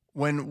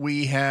when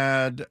we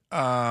had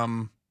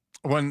when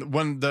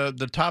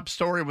the top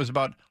story was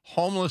about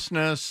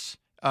homelessness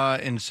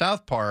in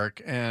South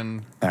Park.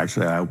 And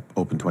actually, I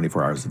open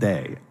 24 hours a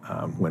day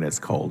when it's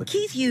cold.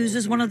 Keith Hughes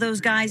is one of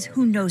those guys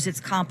who knows it's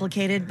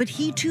complicated, but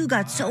he too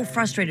got so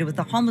frustrated with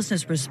the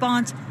homelessness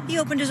response, he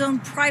opened his own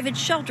private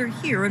shelter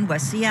here in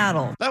West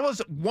Seattle. That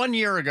was 1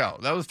 year ago.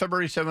 That was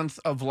February 7th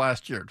of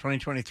last year,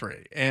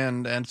 2023.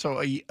 And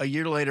so a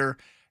year later,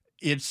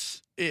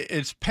 it's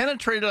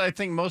penetrated, I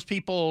think, most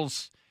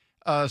people's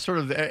sort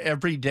of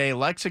everyday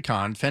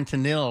lexicon,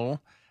 fentanyl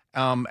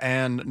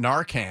and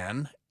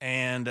Narcan.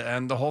 and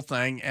the whole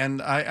thing.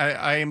 And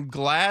I am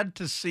glad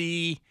to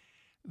see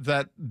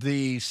that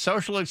the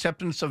social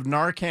acceptance of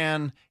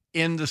Narcan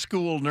in the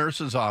school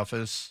nurse's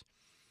office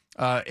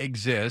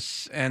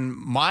exists. And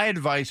my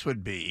advice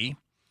would be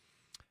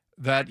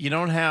that you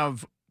don't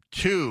have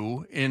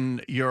 2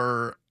 in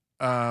your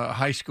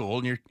high school,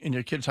 in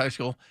your kid's high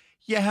school.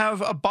 You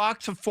have a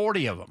box of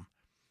 40 of them.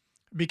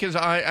 Because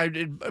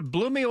it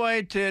blew me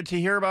away to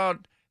hear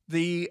about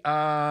the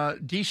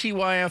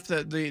DCYF,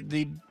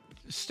 the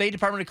State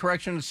Department of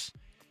Corrections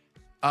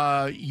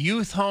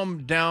youth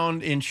home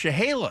down in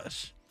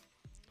Chehalis.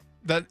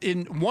 That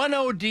in one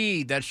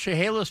OD that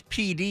Chehalis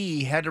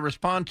PD had to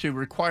respond to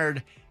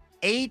required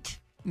 8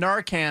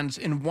 Narcans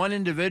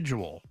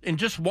in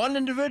just one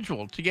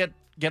individual to get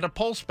a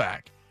pulse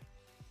back.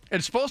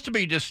 It's supposed to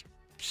be just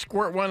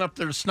squirt one up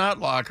their snot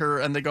locker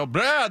and they go,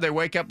 blah, they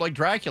wake up like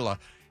Dracula.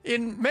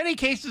 In many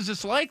cases,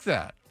 it's like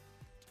that.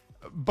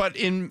 But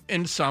in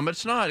some,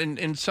 it's not.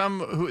 In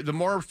some, the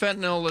more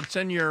fentanyl that's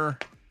in your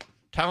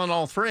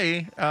Tylenol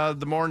 3,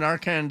 the more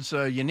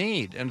Narcans you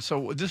need. And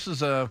so this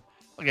is like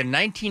a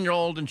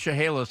 19-year-old in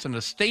Chehalis in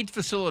a state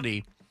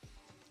facility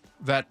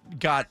that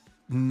got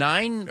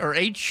 9 or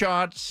 8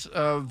 shots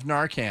of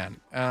Narcan.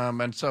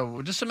 And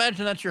so just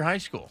imagine that's your high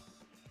school.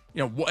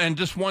 And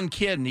just one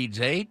kid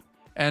needs 8.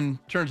 And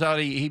turns out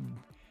he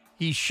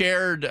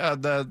shared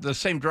the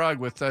same drug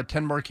with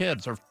 10 more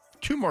kids or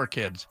 2 more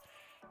kids.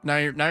 Now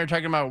you're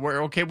talking about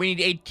we need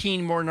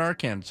 18 more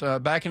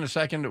Narcans. Back in a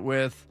second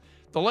with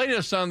the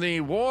latest on the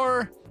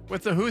war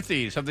with the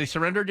Houthis. Have they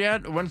surrendered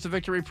yet? When's the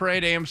victory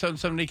parade? AM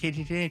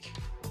 770 KTTH.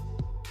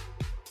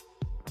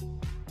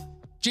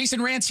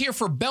 Jason Rance here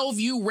for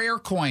Bellevue Rare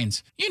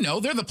Coins. You know,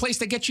 they're the place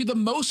that gets you the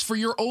most for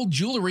your old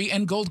jewelry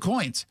and gold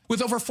coins.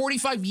 With over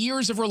 45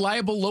 years of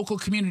reliable local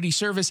community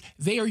service,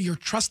 they are your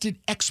trusted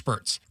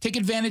experts. Take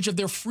advantage of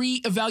their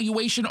free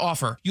evaluation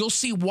offer. You'll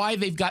see why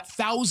they've got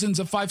thousands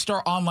of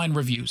 5-star online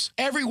reviews.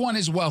 Everyone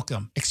is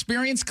welcome.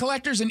 Experienced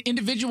collectors and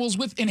individuals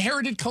with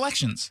inherited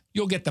collections.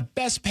 You'll get the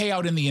best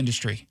payout in the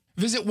industry.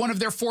 Visit one of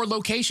their 4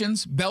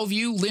 locations,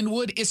 Bellevue,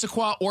 Linwood,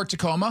 Issaquah, or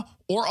Tacoma,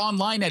 or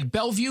online at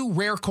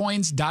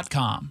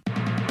BellevueRareCoins.com.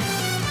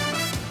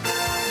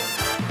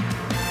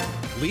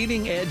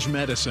 Leading Edge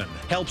Medicine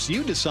helps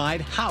you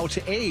decide how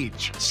to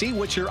age. See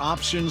what your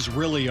options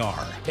really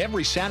are.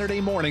 Every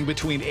Saturday morning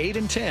between 8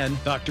 and 10,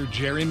 Dr.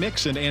 Jerry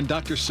Mixon and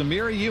Dr.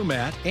 Samira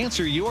Umat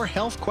answer your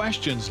health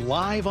questions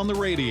live on the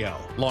radio.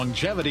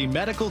 Longevity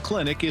Medical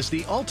Clinic is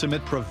the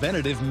ultimate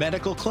preventative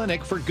medical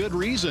clinic for good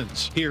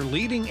reasons. Hear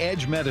Leading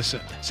Edge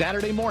Medicine,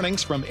 Saturday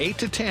mornings from 8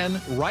 to 10,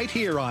 right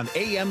here on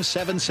AM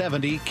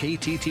 770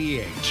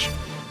 KTTH.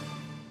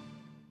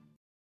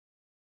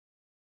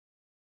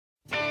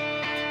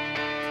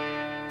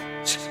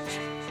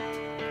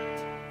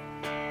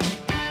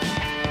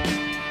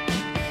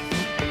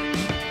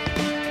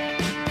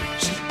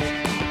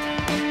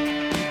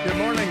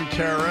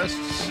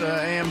 Terrorists,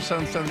 AM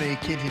 770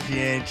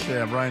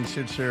 KTTH, Brian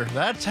Suits here.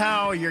 That's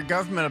how your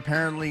government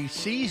apparently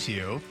sees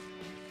you.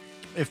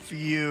 If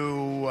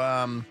you,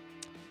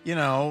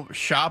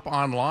 shop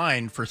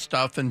online for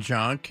stuff and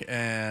junk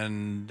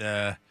and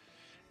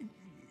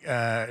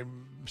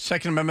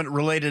Second Amendment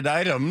related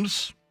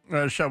items,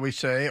 shall we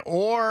say,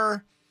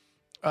 or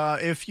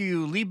if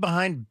you leave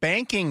behind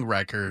banking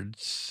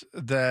records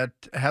that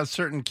have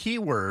certain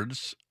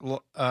keywords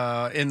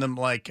in them,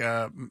 like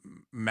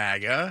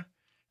MAGA.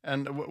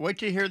 And wait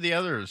till you hear the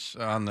others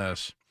on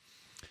this.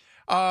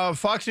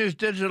 Fox News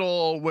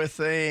Digital with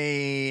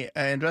a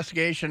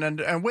investigation,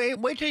 and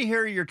wait till you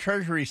hear your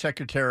Treasury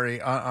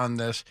Secretary on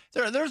this.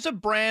 There's a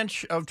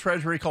branch of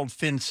Treasury called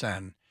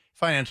FinCEN,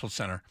 Financial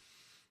Center,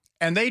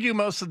 and they do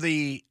most of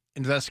the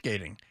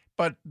investigating.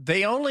 But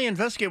they only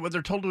investigate what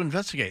they're told to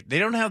investigate. They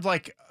don't have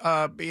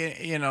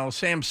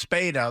Sam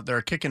Spade out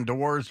there kicking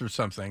doors or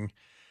something.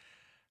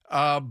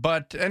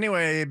 But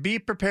anyway, be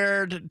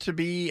prepared to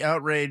be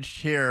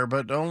outraged here,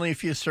 but only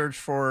if you search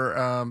for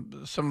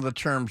some of the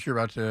terms you're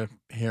about to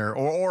hear,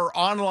 or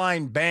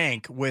online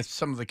bank with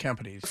some of the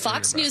companies.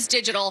 Fox News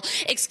Digital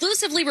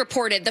exclusively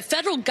reported the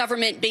federal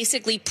government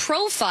basically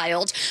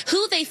profiled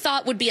who they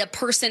thought would be a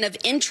person of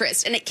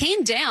interest, and it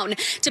came down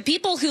to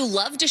people who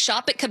love to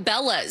shop at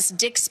Cabela's,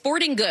 Dick's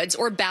Sporting Goods,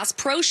 or Bass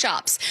Pro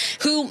Shops,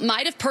 who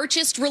might have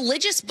purchased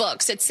religious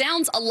books. It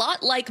sounds a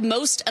lot like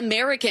most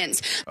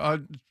Americans.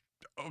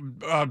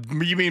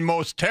 You mean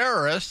most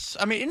terrorists?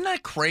 I mean, isn't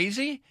that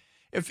crazy?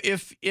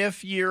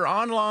 If you're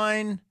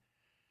online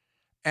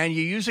and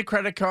you use a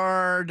credit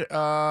card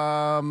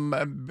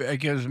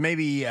because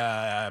maybe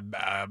a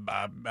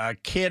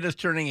kid is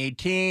turning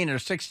 18 or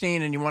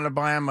 16 and you want to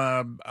buy them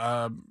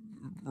a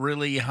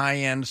really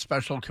high-end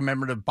special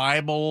commemorative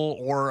Bible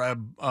or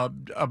a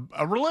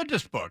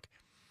religious book.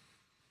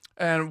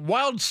 And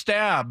Wild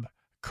Stab,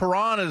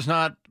 Quran is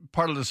not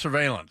part of the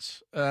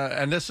surveillance.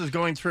 And this is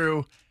going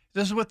through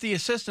This is with the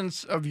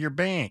assistance of your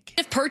bank.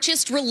 Have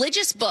purchased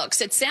religious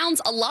books. It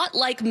sounds a lot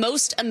like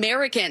most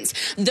Americans.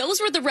 Those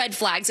were the red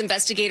flags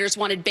investigators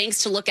wanted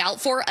banks to look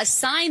out for. A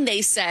sign,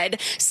 they said,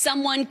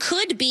 someone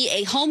could be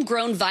a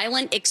homegrown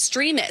violent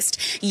extremist.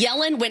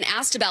 Yellen, when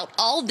asked about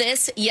all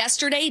this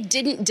yesterday,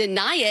 didn't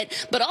deny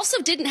it, but also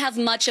didn't have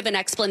much of an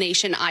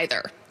explanation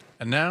either.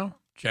 And now,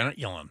 Janet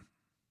Yellen.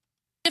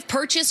 Have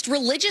purchased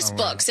religious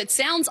books. It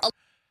sounds.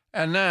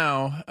 And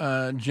now,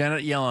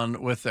 Janet Yellen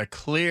with a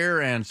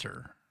clear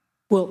answer.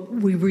 Well,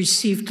 we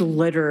received a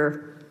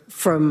letter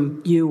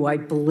from you, I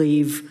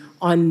believe,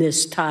 on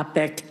this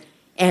topic,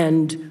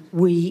 and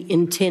we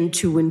intend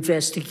to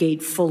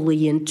investigate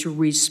fully and to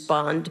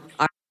respond.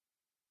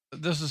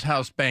 This is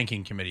House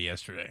Banking Committee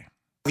yesterday.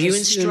 Have you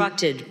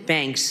instructed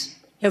banks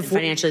and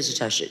financial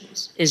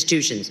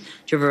institutions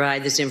to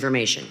provide this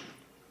information?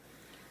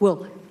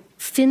 Well,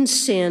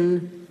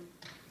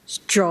 FinCEN's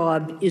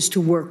job is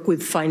to work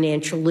with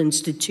financial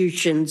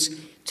institutions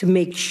to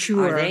make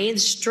sure. Are they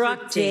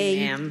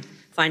instructing, ma'am,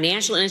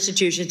 financial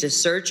institutions to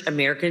search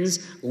Americans'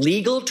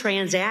 legal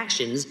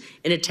transactions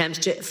in attempts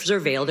to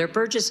surveil their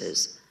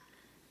purchases?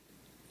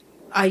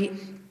 I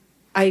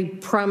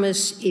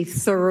promise a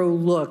thorough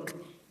look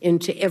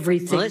into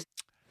everything. Well,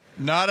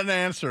 not an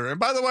answer. And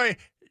by the way,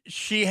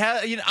 she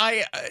has.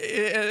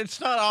 It's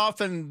not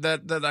often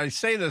that I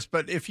say this,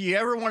 but if you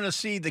ever want to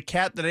see the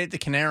cat that ate the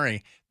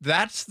canary,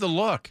 that's the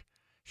look.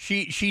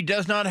 She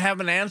does not have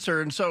an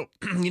answer, and so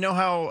you know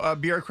how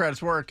bureaucrats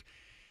work.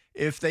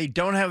 If they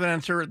don't have an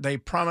answer, they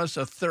promise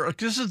a thorough.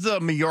 This is the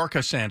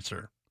Mayorkas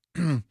answer.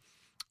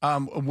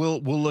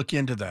 We'll look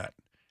into that.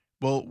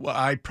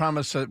 I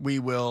promise that we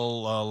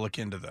will look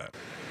into that.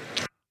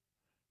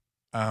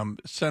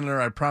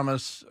 Senator, I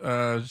promise.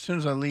 As soon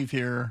as I leave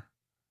here,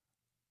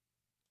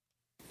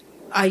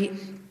 I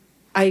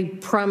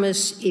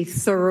promise a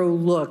thorough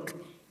look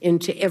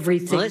into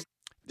everything. Well,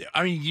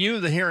 I mean, you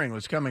knew the hearing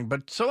was coming,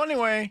 but so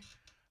anyway,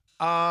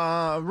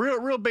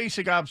 real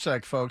basic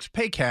OPSEC, folks.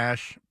 Pay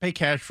cash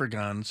for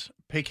guns,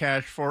 pay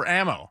cash for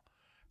ammo,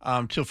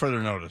 till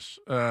further notice.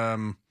 I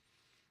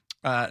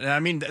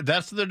mean,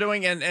 that's what they're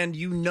doing, and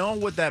you know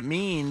what that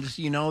means.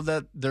 You know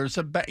that there's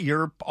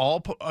you're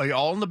all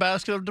in the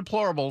basket of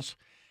deplorables.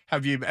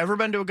 Have you ever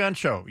been to a gun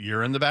show?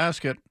 You're in the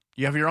basket.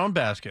 You have your own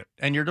basket,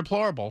 and you're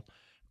deplorable.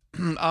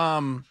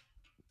 Have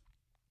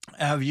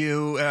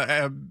you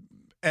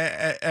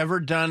ever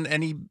done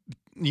any,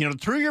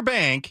 through your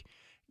bank,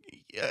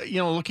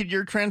 look at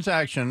your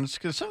transactions,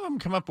 because some of them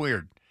come up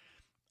weird.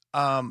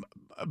 But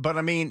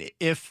I mean,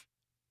 if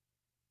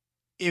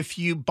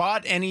you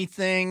bought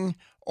anything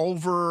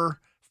over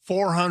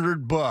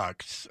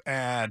 $400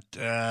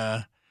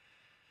 at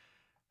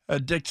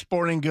Dick's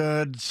Sporting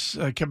Goods,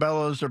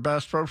 Cabela's, or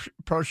Bass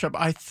Pro Shop,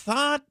 I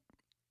thought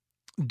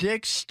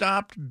Dick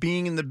stopped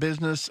being in the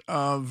business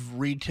of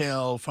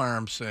retail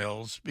firearm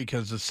sales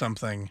because of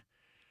something,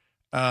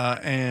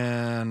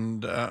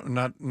 and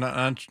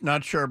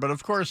not sure. But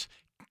of course,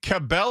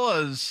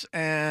 Cabela's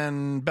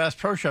and Bass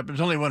Pro Shop. There's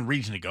only one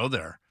reason to go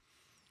there: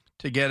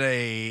 to get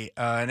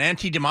an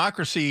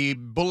anti-democracy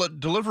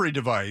bullet delivery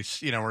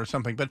device, or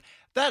something. But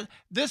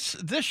this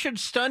should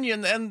stun you,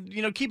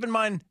 and keep in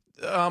mind,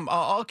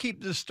 I'll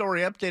keep this story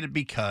updated,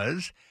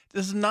 because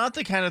this is not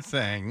the kind of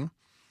thing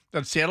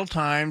that Seattle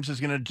Times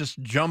is going to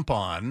just jump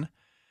on,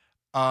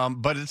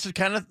 but it's the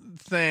kind of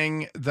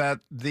thing that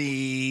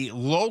the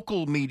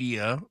local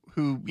media,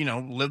 who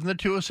live in the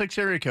 206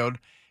 area code,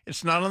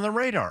 it's not on the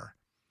radar.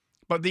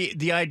 But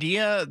the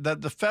idea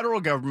that the federal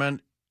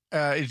government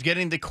is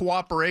getting the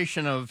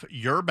cooperation of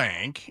your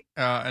bank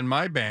and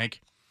my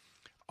bank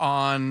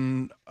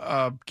on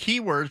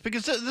keywords,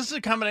 because this is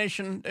a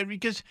combination,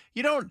 because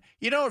you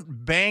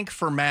don't bank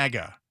for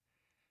MAGA.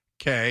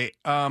 Okay,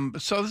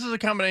 so this is a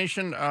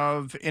combination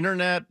of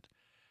internet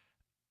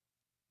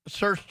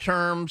search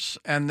terms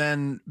and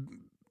then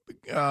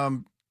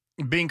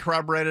being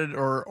corroborated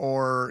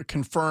or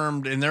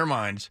confirmed in their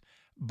minds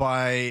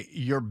by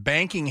your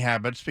banking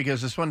habits,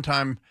 because this one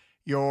time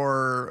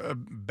your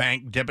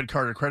bank debit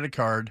card or credit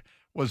card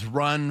was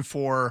run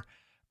for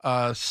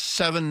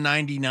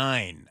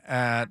 $7.99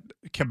 at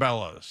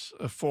Cabela's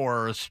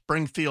for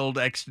Springfield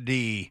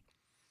XD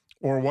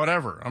or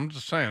whatever. I'm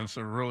just saying, it's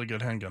a really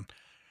good handgun.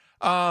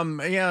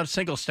 Yeah, it's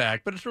single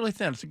stack, but it's really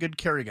thin. It's a good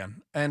carry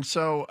gun. And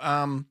so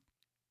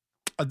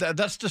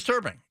that's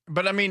disturbing.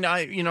 But I mean,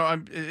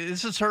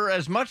 this is her,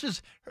 as much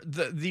as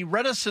the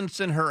reticence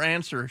in her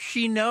answer,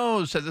 she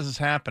knows that this is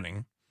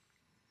happening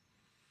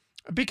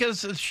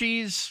because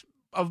she's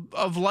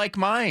of like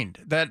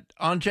mind, that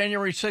on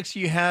January 6th,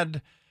 you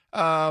had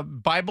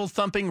Bible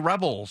thumping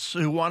rebels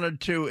who wanted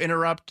to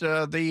interrupt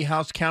the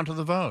House count of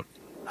the vote.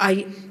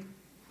 I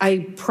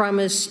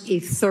promise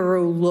a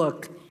thorough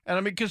look. And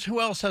I mean, because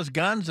who else has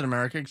guns in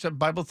America except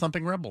Bible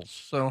thumping rebels?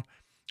 So,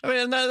 I mean,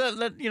 and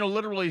that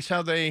literally is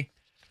how they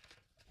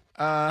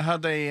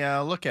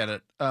look at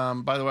it.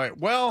 By the way,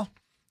 well,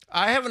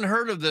 I haven't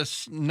heard of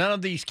this. None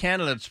of these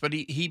candidates, but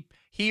he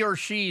or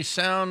she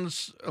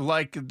sounds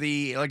like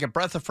a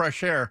breath of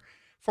fresh air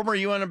Former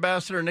UN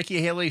Ambassador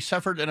Nikki Haley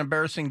suffered an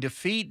embarrassing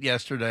defeat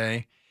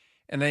yesterday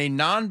in a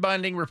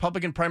non-binding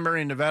Republican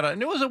primary in Nevada,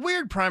 and it was a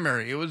weird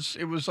primary. It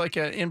was like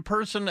a in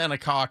person and a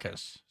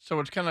caucus, so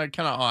it's kind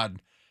of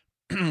odd.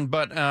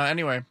 But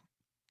anyway,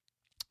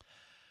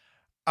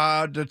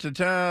 so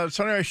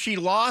anyway, she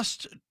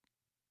lost.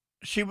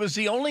 She was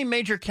the only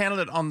major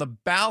candidate on the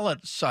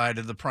ballot side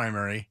of the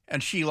primary,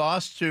 and she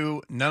lost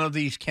to none of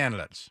these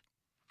candidates.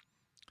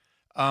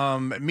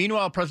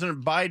 Meanwhile,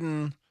 President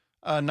Biden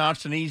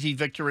notched an easy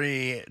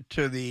victory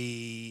to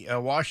the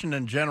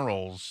Washington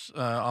Generals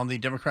on the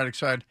Democratic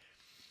side.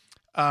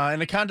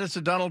 In a contest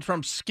that Donald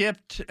Trump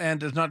skipped and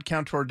does not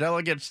count toward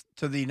delegates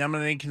to the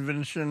nominating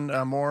convention,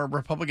 more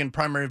Republican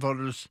primary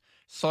voters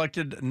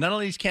selected none of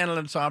these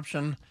candidates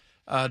option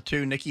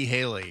to Nikki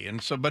Haley.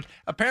 And so, but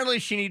apparently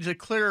she needs a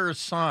clearer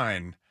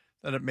sign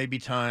that it may be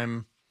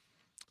time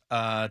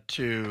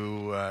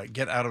to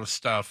get out of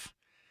stuff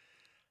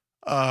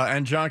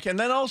and junk. And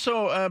then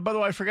also, by the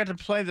way, I forgot to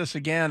play this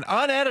again.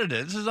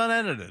 Unedited. This is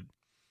unedited.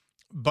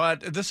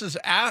 But this is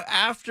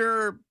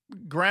after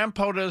Graham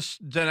POTUS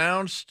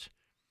denounced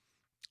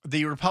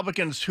the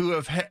Republicans who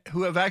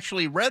have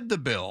actually read the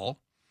bill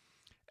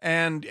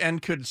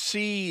and could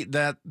see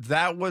that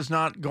was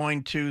not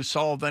going to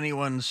solve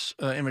anyone's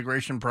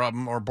immigration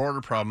problem or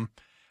border problem.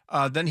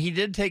 Then he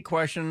did take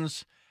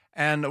questions,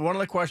 and one of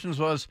the questions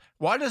was,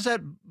 why does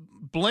that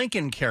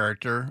Blinken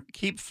character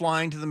keep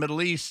flying to the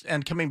Middle East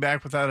and coming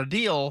back without a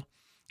deal?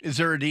 Is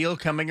there a deal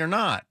coming or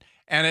not?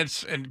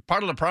 And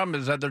part of the problem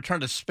is that they're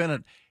trying to spin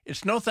it.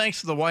 It's no thanks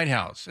to the White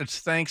House. It's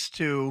thanks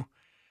to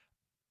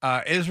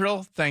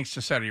Israel, thanks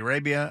to Saudi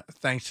Arabia,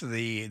 thanks to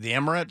the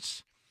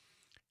Emirates,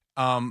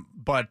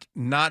 but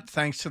not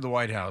thanks to the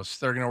White House.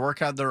 They're going to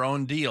work out their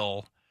own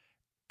deal.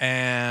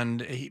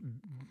 And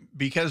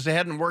because they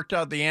hadn't worked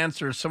out the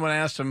answer, someone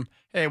asked him,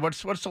 hey,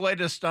 what's the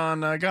latest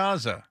on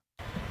Gaza?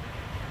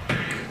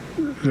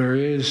 There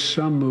is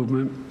some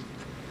movement,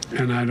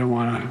 and I don't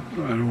want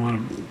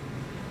to,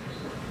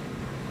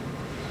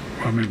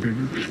 well,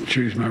 maybe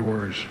choose my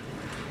words.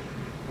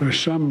 There's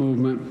some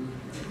movement.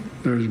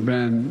 There's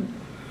been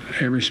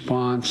a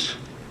response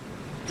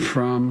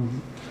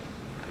from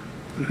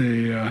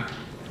there's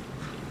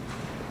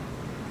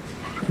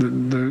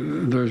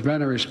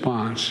been a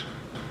response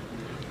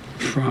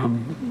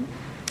from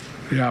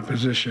the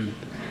opposition,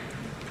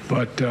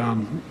 but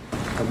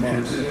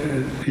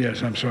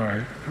yes, I'm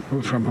sorry,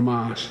 from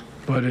Hamas,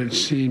 but it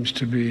seems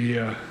to be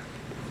a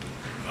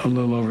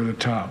little over the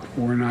top.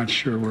 We're not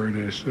sure where it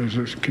is. There's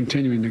a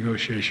continuing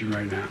negotiation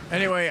right now.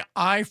 Anyway,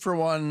 I, for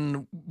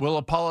one, will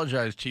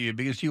apologize to you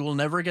because you will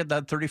never get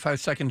that 35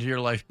 seconds of your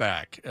life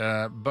back.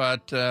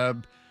 But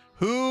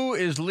who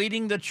is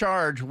leading the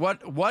charge?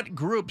 What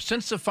group,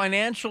 since the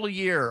financial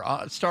year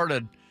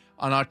started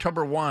on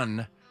October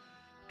 1,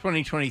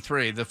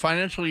 2023, the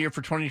financial year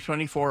for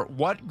 2024,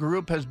 what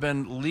group has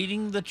been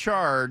leading the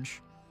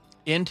charge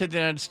into the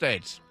United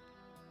States?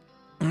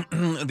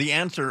 The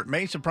answer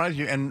may surprise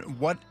you, and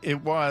what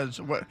it was,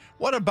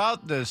 what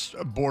about this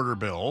border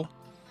bill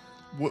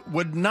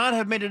would not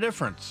have made a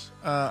difference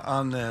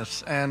on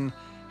this, and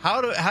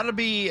how to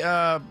be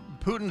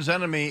Putin's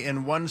enemy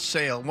in one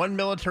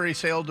military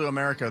sale to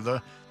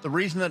America. The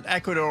reason that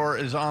Ecuador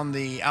is on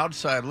the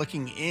outside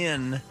looking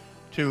in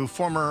to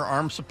former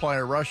arms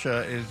supplier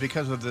Russia is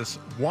because of this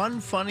one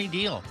funny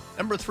deal.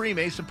 Number 3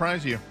 may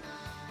surprise you.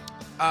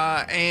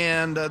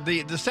 And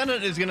the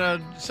Senate is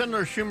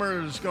Senator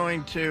Schumer is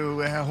going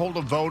to hold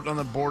a vote on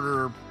the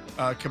border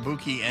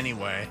kabuki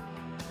anyway.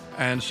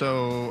 And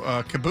so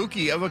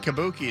kabuki of a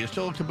kabuki is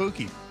still a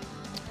kabuki.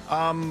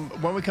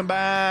 When we come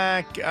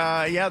back,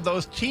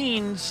 those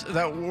teens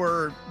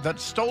that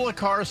stole a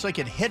car so they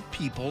could hit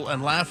people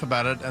and laugh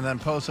about it and then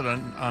post it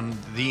on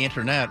the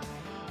internet,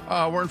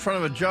 were in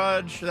front of a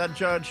judge. That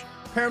judge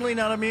apparently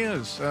not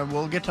amused.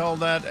 We'll get to all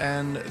that,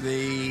 and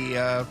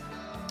the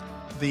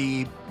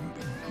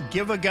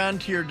give a gun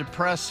to your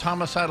depressed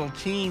homicidal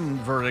teen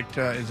verdict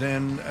was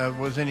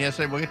in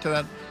yesterday. We'll get to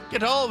that. Get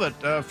to all of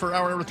it for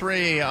hour number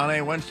 3 on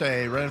a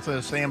Wednesday, right after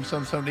the AM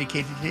 770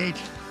 KTTH.